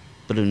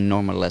 put in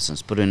normal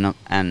lessons,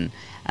 and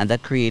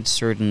that creates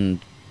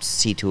certain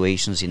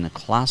situations in a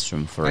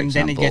classroom, for And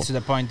example. then it gets to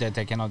the point that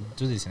I cannot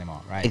do this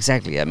anymore, right?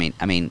 Exactly. I mean,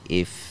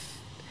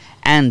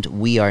 and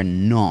we are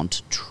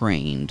not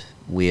trained,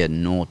 we are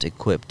not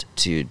equipped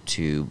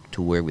to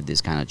work with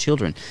this kind of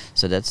children.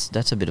 So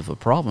that's a bit of a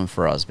problem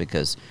for us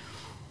because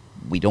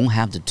we don't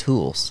have the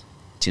tools.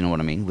 Do you know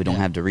what I mean? We don't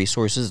Yeah. have the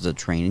resources, the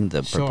training,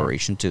 the Sure.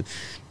 preparation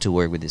to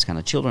work with these kind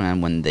of children. And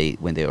when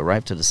they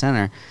arrive to the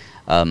center,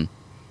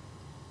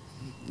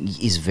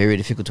 it's very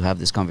difficult to have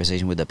this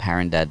conversation with a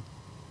parent that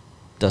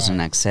doesn't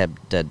Right. accept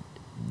that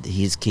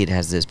his kid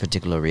has this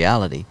particular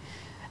reality.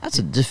 That's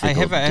a difficult, I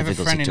have a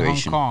difficult friend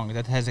situation. in Hong Kong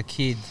that has a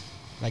kid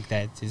like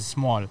that. He's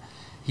small.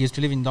 He used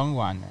to live in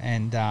Dongguan,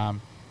 and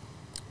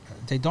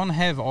they don't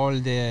have all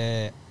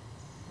the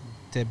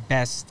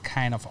best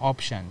kind of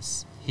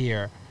options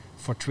here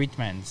for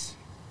treatments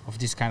of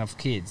this kind of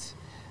kids.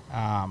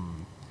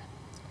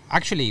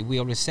 Actually, we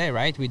always say,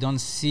 right, we don't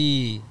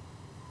see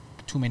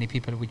too many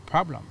people with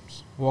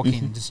problems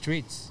walking Mhm. the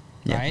streets,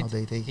 Yeah. right?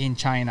 No, they In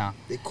China.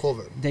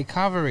 cover. They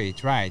cover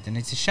it, right, and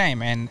it's a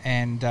shame.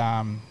 And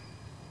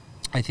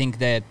I think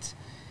that,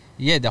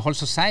 yeah, the whole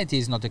society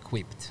is not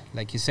equipped.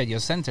 Like you said, your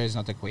center is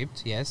not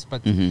equipped, yes,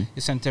 but Mhm.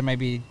 your center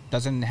maybe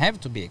doesn't have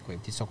to be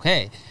equipped. It's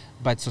okay,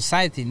 but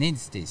society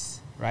needs this,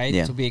 right,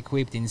 Yeah. to be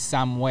equipped in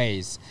some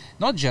ways,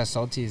 not just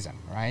autism,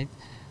 right?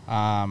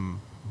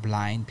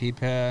 Blind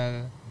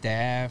people,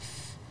 deaf,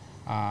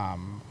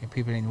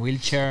 people in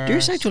wheelchairs.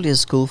 There's actually a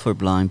school for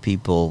blind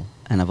people,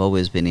 and I've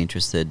always been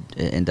interested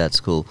in that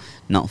school,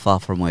 not far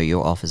from where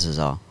your offices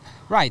are.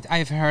 Right,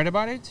 I've heard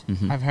about it.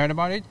 Mhm. I've heard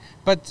about it,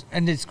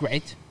 and it's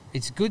great.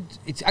 It's good.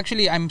 It's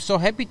actually, I'm so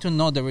happy to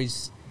know there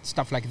is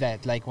stuff like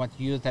that, like what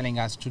you're telling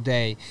us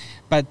today.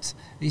 But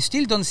you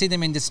still don't see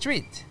them in the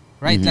street,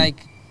 right? Mhm. Like,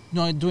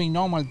 doing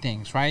normal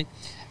things, right?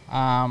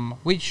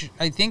 Which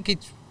I think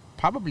it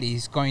probably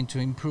is going to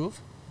improve.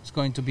 It's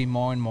going to be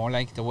more and more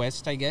like the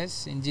West, I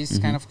guess, in this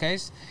Mhm. kind of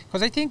case.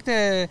 Because I think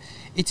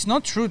it's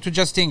not true to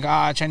just think,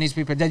 Chinese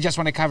people, they just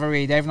want to cover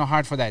it, they have no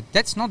heart for that.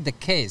 That's not the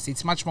case.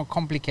 It's much more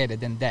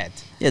complicated than that.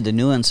 Yeah, the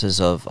nuances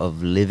of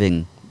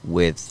living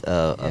with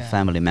a Yeah.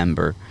 family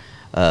member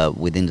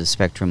within the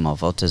spectrum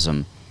of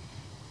autism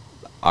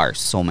are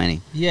so many.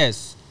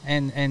 Yes,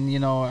 and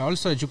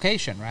also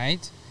education,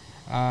 right?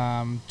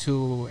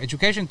 To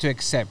education to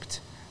accept.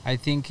 I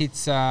think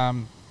it's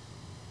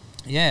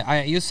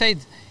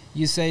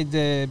you said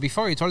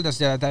before you told us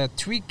that there are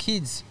 3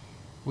 kids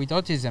with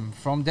autism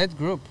from that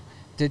group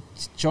that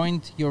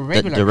joined your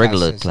regular The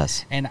regular classes.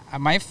 class. And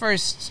my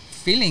first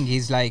feeling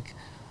is like,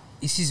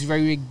 this is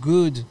very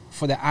good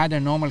for the other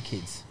normal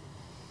kids,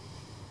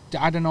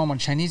 the other normal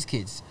Chinese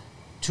kids,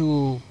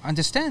 to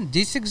understand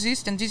this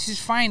exists and this is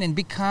fine, and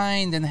be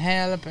kind and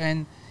help,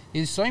 and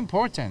it's so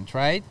important,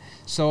 right?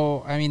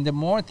 So I mean, the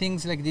more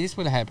things like this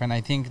will happen,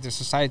 I think the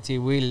society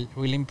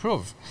will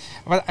improve.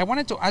 But I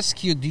wanted to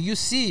ask you, do you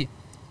see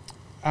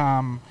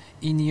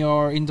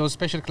in those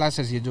special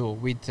classes you do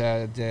with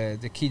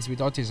the kids with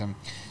autism,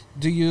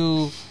 do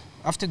you,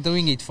 after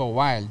doing it for a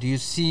while, do you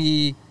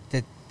see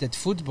that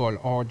football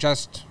or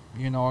just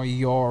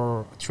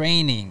your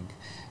training,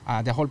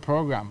 the whole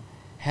program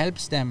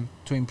helps them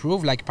to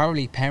improve? Like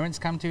probably parents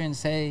come to you and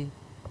say,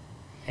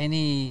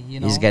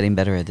 He's getting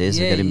better at this,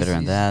 he's getting better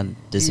at that.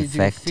 This do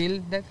effect. you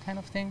feel that kind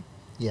of thing?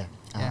 Yeah,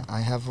 Yeah.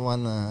 I have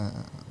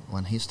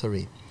one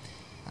history.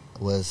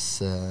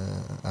 Was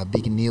a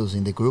big news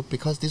in the group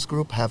because this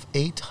group have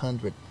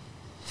 800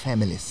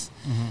 families,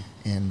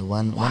 and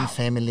one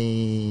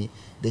family,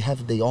 they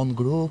have their own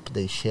group,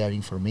 they share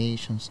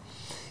informations,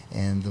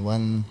 and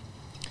one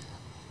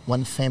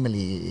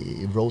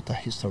family wrote a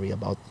history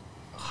about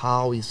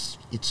how it's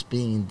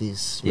been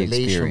this The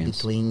relation experience.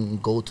 between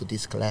go to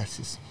these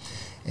classes.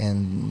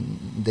 And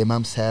the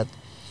mom said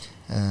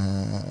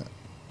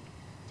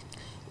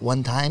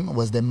one time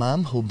was the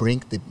mom who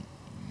bring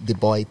the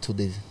boy to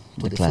the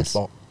class.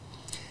 football,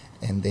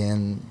 and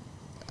then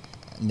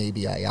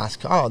maybe I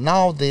ask,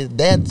 now the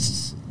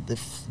dad's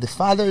the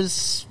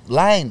father's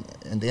line,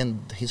 and then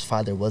his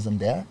father wasn't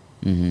there.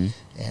 Mm-hmm.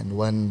 And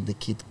when the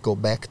kid go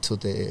back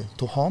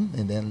to home,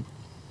 and then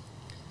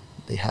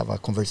they have a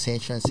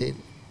conversation and say,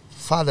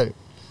 "Father,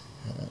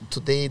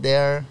 today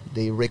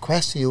they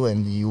request you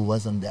and you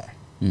wasn't there."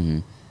 Mm-hmm.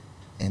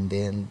 And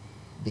then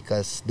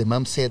because the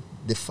mom said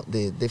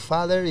the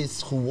father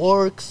is who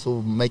works,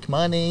 who make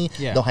money,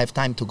 Yeah. don't have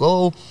time to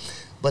go,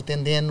 but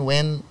then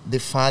when the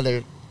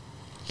father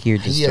Hear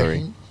the hear story.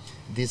 him,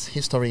 this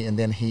history, and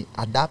then he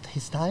adapt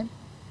his time,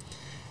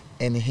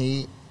 and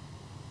he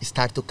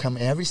start to come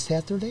every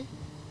Saturday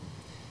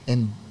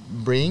and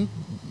bring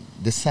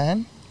the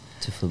son,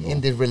 To football.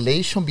 and the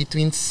relation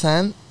between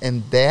son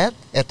and dad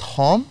at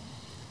home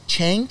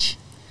change.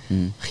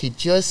 Mm. He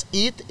just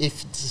eat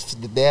if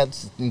the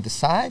dad's in the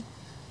side.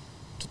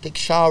 To take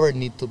shower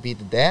need to be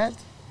the dad.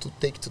 To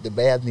take to the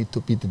bed need to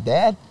be the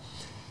dad.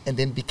 and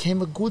then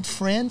became a good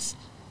friends.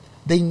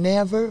 They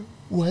never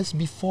was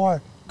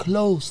before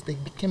close. They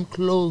became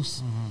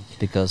close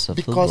Because of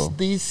because football.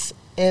 this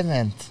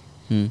event.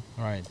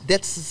 Right.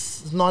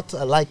 That's not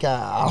like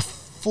a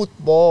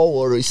football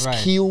or a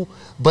skill,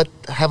 but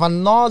have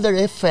another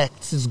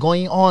effects is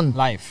going on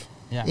Life.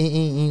 Yeah.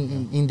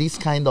 in this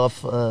kind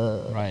of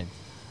Right.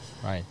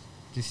 Right.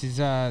 This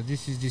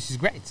is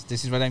great.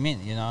 This is what I mean.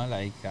 You know,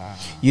 like.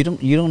 You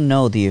don't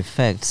know the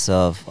effects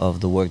of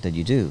the work that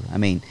you do. I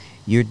mean,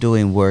 you're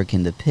doing work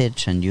in the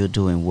pitch and you're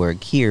doing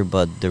work here,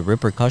 but the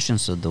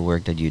repercussions of the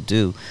work that you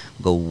do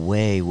go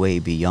way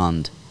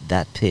beyond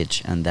that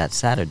pitch and that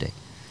Saturday.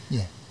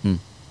 yeah.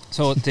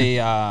 So do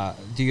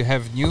you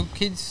have new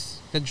kids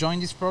that join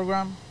this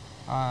program?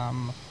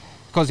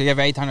 Because you have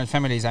 800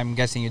 families, I'm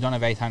guessing you don't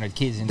have 800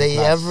 kids in the They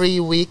class. every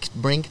week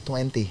bring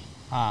 20.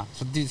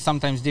 So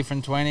sometimes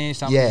different 20,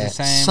 sometimes Yeah, the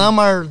same. some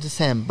are the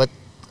same, but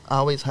I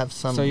always have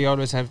some. So you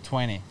always have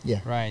 20.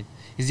 Yeah. Right.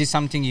 Is this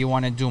something you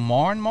want to do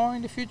more and more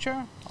in the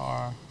future,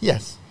 or?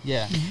 Yes.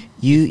 Yeah.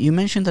 You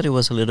mentioned that it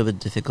was a little bit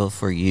difficult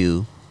for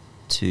you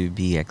to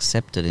be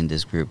accepted in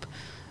this group.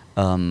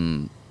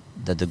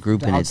 That the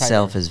group The in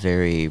itself outsider. is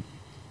very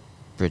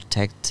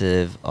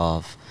protective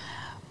of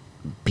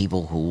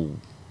people who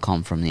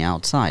come from the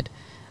outside.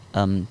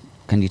 Can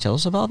you tell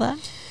us about that?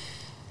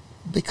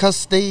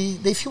 Because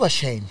they feel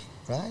ashamed,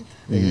 right?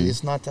 Mhm.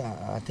 It's not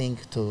a thing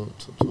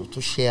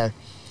to share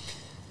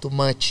too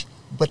much.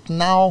 But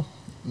now,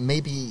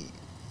 maybe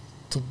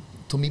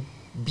to me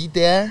be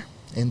there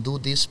and do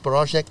this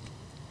project,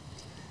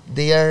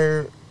 they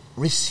are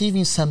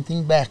receiving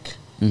something back.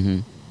 Mm-hmm.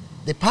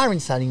 The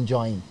parents are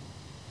enjoying.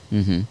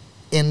 Mm-hmm.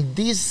 And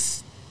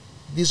these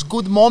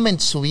good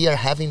moments we are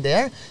having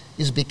there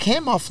is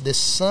became of the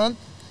son,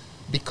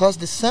 because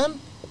the son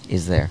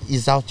Is there?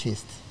 is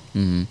autist.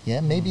 Mm-hmm.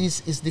 Yeah, maybe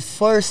it's the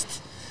first,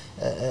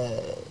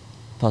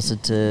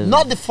 Positive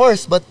not the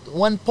first, but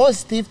one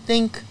positive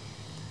thing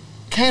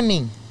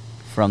coming.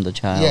 from the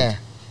child.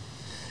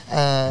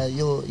 Yeah.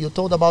 You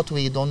told about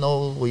we don't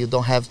know, we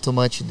don't have too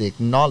much the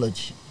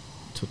knowledge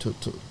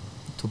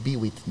to be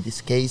with. In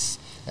this case,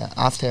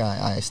 after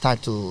I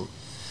start to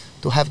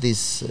have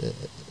this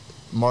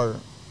more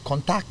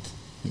contact,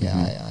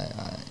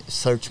 I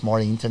search more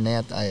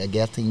internet. I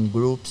get in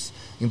groups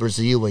in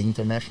Brazil,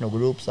 international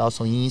groups,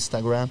 also in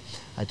Instagram.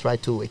 I try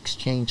to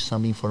exchange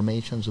some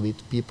informations with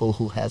people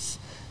who has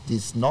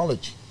this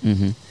knowledge.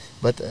 Mm-hmm.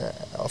 But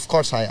of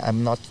course,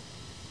 I'm not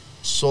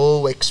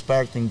so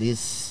expert in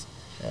this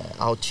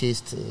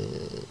autist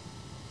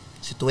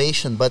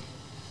situation, but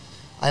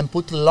I'm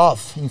put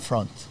love in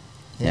front.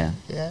 Yeah.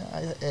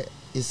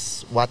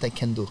 Is what I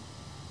can do.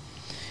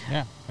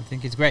 Yeah, I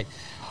think it's great.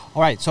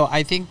 All right, so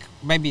I think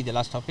maybe the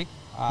last topic.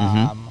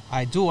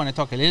 I do want to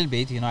talk a little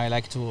bit. You know, I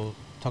like to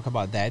talk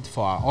about that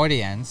for our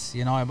audience.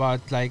 You know,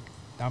 about like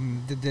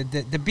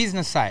the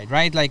business side,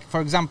 right? Like,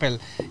 for example,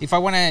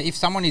 if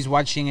someone is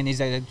watching and is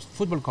a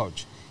football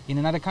coach in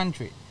another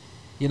country,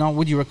 you know,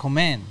 would you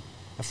recommend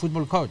a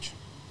football coach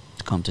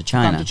To come to to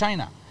China. come to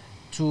China,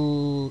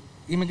 to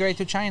immigrate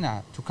to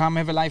China, to come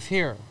have a life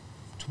here,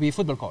 to be a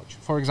football coach,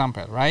 for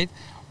example, right?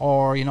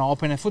 Or, you know,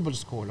 open a football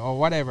school or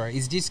whatever.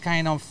 Is this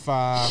kind of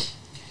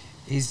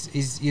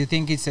is you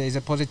think it's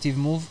a positive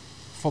move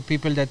for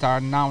people that are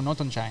now not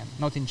in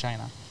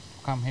China,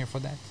 to come here for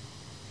that?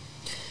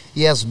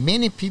 Yes,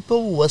 many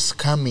people was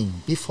coming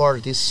before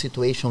this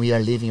situation we are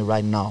living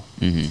right now.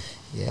 Mm-hmm.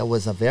 Yeah, it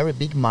was a very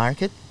big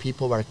market.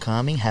 People are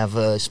coming, have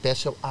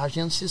special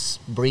agencies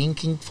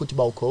bringing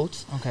football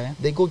coaches. Okay.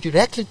 They go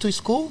directly to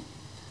school.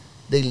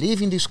 They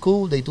live in the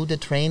school. They do the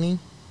training.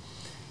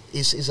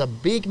 It's a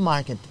big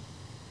market.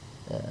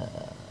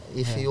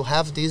 If you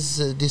have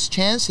this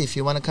chance, if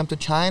you want to come to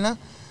China,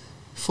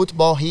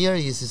 football here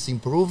is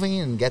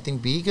improving and getting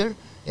bigger,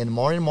 and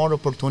more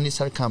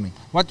opportunities are coming.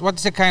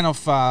 What's the kind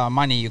of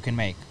money you can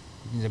make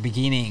in the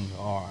beginning,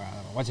 or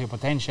what's your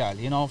potential,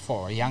 you know,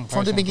 for a young person?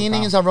 From the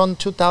beginning, to is around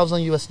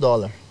 $2,000 US.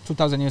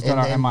 $2,000 And,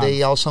 a and month.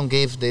 they also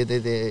gave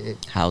the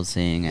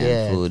Housing and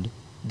Yeah. food.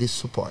 this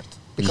support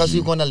because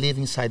you're gonna live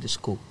inside the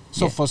school.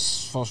 So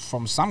Yeah.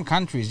 from some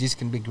countries, this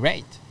can be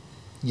great.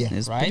 Yeah,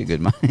 It's Right? pretty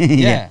good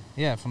money.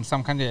 Yeah, from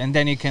some country, and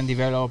then you can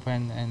develop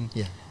and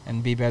yeah.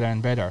 be better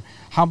and better.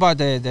 How about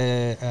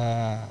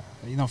the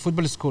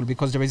football school?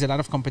 Because there is a lot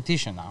of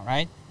competition now,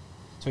 right?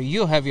 So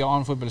you have your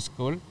own football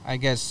school, I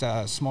guess,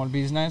 small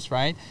business,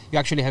 right? You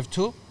actually have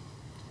two.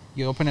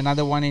 You open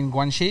another one in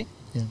Guangxi,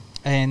 Yeah.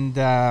 and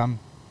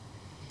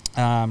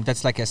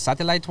that's like a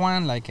satellite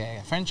one, like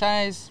a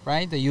franchise,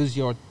 right? They use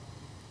your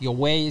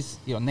ways,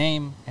 your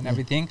name, and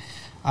everything.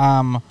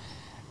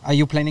 Are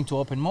you planning to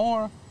open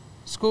more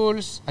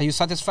schools? Are you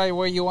satisfied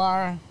where you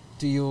are?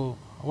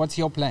 What's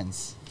your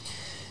plans?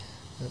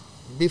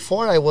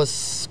 Before I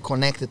was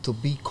connected to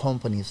big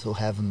companies who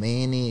have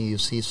many. You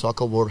see,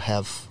 Soccer World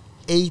have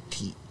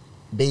 80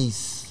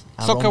 base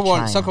around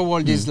China. Soccer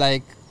World is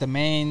like the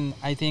main,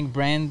 I think,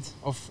 brand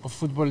of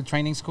football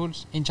training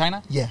schools in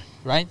China, Yeah.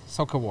 right?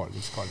 Soccer World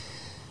it's called.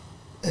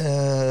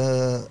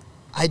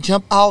 I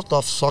jumped out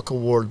of Soccer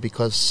World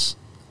because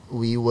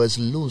we was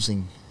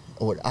losing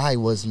or I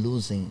was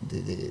losing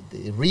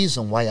the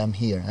reason why I'm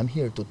here. I'm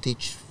here to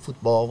teach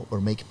football or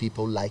make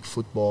people like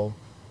football,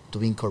 to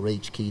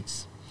encourage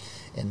kids.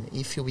 And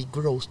if we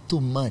grow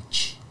too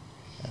much,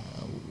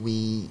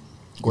 we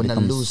gonna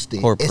becomes lose the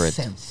corporate.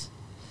 essence.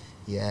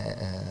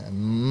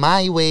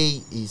 My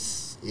way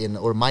is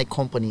or my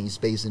company is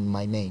based in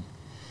my name.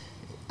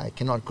 I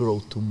cannot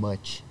grow too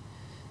much,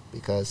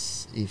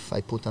 because if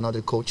I put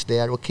another coach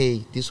there,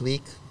 okay, this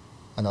week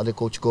another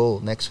coach go,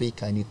 next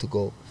week I need to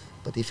go.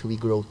 But if we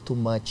grow too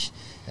much,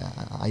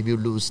 I will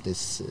lose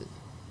this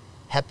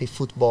happy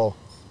football,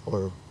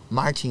 or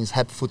Martin's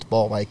happy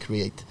football I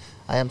create.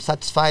 I am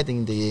satisfied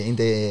in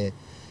the.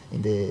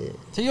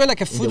 So you're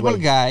like a in the football way.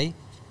 guy,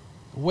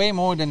 way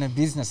more than a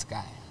business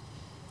guy.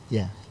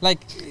 Yeah.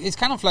 Like it's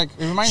kind of like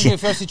it reminds me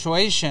of your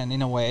situation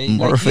in a way.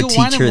 More like of a you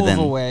want to teacher move than-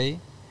 away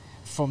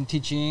from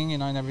teaching,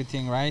 and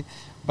everything, right?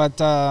 But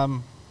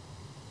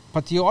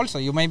you also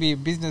you maybe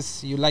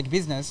business, you like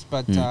business,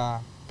 but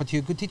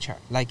you're a good teacher.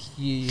 Like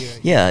you.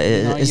 Yeah,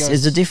 you know,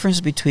 it's the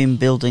difference between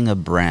building a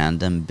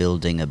brand and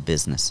building a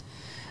business.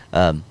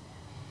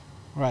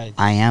 Right.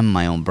 I am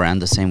my own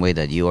brand the same way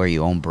that you are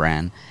your own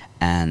brand,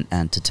 and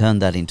to turn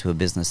that into a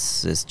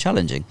business is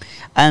challenging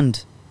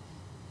and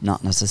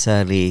not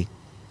necessarily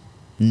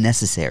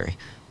necessary.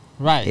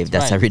 Right. if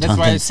that's a right. That's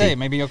why I redundancy. say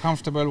maybe you're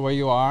comfortable where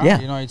you are. Yeah.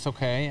 You know, it's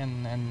okay,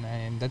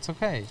 and that's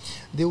okay.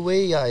 The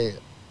way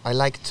I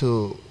like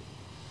to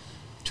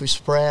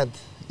spread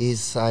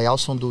is I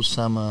also do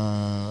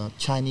some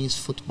Chinese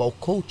football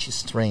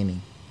coaches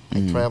training.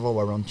 I travel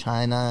around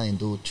China and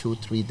do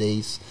 2-3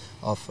 days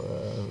of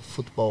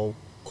football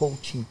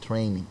coaching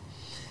training,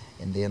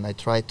 and then I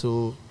try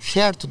to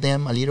share to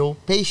them a little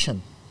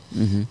patience.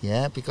 Mm-hmm.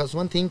 Yeah, because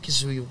one thing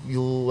is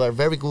you are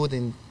very good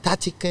in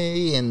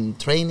tactically and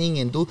training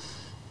and do,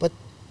 but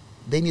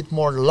they need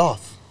more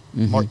love,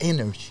 more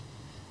energy,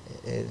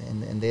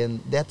 and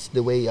then that's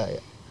the way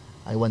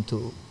I want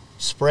to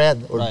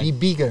spread or be Right.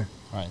 bigger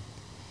Right.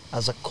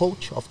 as a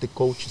coach of the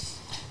coaches.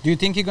 Do you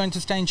think you're going to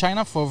stay in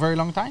China for a very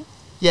long time?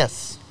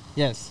 Yes,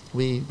 Yes.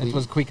 we That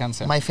was a quick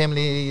answer. my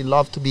family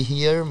love to be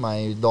here.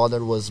 My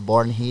daughter was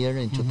born here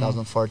in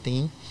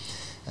 2014.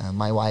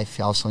 My wife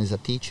also is a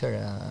teacher,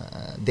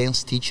 a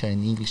dance teacher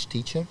and English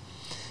teacher.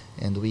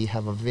 And we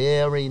have a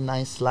very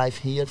nice life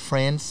here,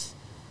 friends,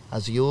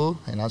 as you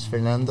and as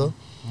Fernando.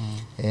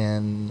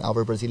 And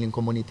our Brazilian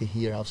community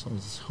here also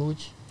is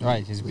huge.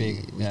 Right, it's we,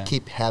 big, We yeah.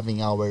 keep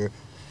having our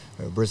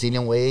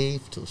Brazilian way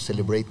to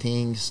celebrate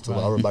things, to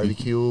Right. our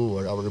barbecue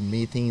or our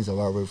meetings or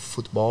our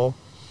football.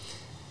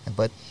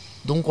 But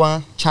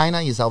Dongguan, China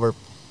is our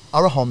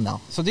home now.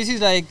 So this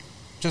is like,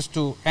 just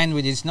to end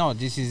with this note,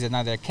 this is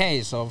another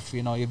case of,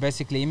 you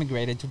basically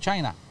immigrated to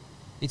China.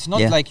 It's not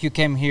Yeah. like you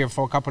came here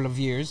for a couple of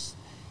years.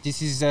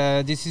 This is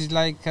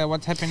like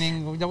what's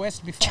happening with the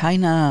West before.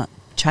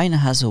 China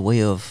has a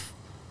way of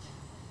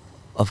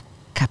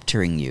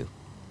capturing you,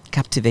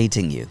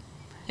 captivating you.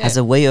 Yeah. Has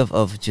a way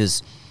of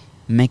just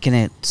making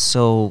it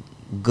so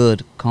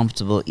good,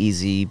 comfortable,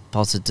 easy,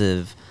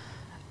 positive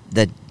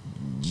that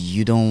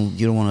you don't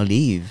want to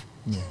leave.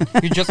 Yeah.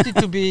 You just need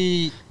to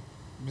be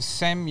the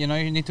same, you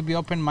need to be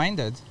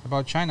open-minded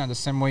about China the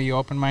same way you're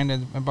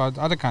open-minded about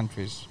other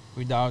countries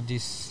without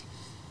this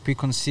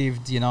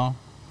preconceived,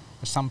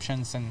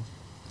 assumptions and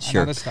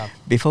Sure. other stuff.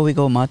 Before we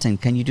go, Martin,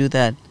 can you do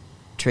that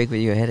trick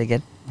with your head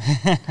again?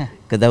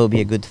 Because that would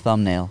be a good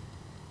thumbnail.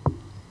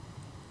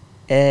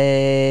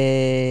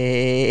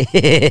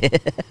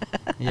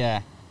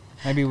 Yeah.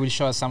 Maybe we'll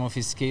show us some of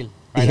his skill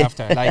right Yeah.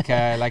 after,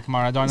 like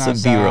Maradona's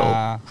Some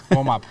B-roll.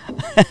 warm-up.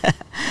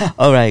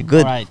 All right,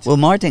 good. All right. Well,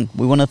 Martin,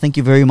 we want to thank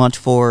you very much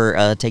for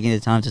taking the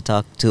time to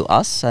talk to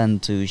us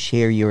and to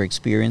share your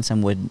experience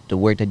and with the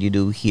work that you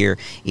do here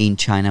in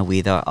China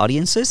with our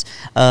audiences.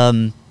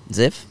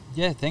 Ziv?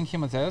 Yeah, thank you,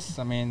 Mateus.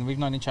 I mean, we've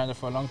known each other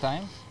for a long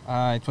time.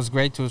 It was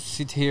great to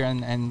sit here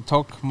and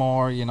talk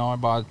more,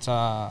 about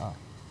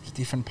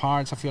different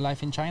parts of your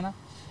life in China.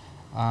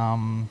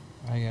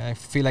 I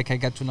feel like I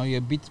got to know you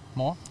a bit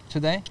more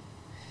today.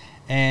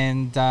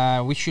 And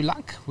wish you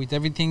luck with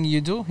everything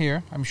you do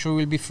here. I'm sure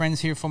we'll be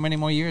friends here for many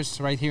more years,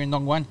 right here in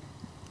Dongguan.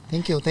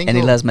 Thank you. Thank Any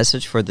you. last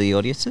message for the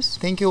audiences?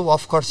 Thank you.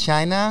 Of course,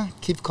 China.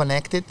 Keep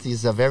connected.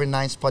 It's a very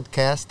nice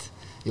podcast.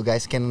 You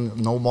guys can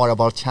know more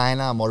about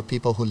China, more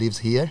people who lives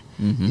here.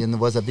 And it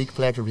was a big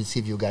pleasure to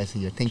receive you guys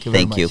here. Thank you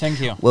very Thank much. you. Thank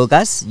you. Well,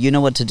 guys, you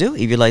know what to do.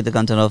 If you like the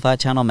content of our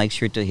channel, make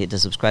sure to hit the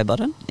subscribe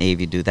button. If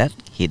you do that,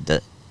 hit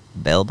the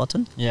bell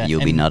button. Yeah,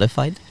 You'll be and-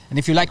 notified. And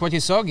if you like what you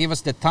saw, give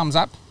us the thumbs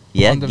up.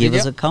 Yeah, on the give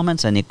video. us a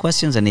comments, any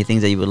questions, anything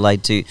that you would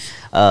like to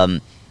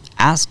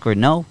ask or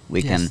know.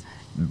 We can Yes.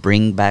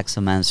 bring back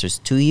some answers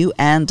to you.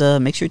 And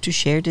make sure to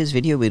share this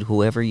video with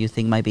whoever you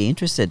think might be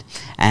interested.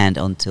 And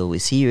until we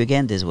see you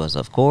again, this was,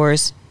 of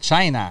course,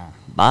 China.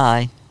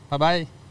 bye. Bye-bye.